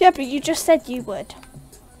 Yeah, but you just said you would.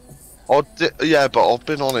 Yeah, but I've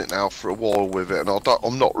been on it now for a while with it, and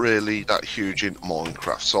I'm not really that huge into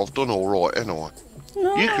Minecraft, so I've done all right anyway.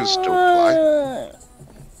 No. You can still play.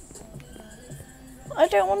 I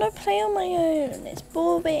don't want to play on my own. It's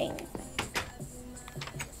boring.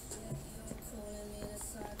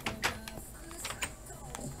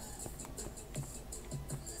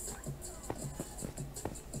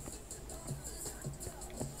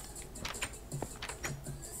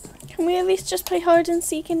 Can we at least just play hide and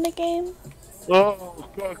seek in the game? Oh,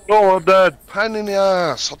 go on, Dad. Pain in the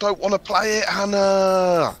ass. I don't want to play it,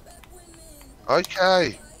 Hannah.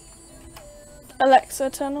 Okay. Alexa,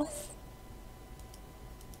 turn off.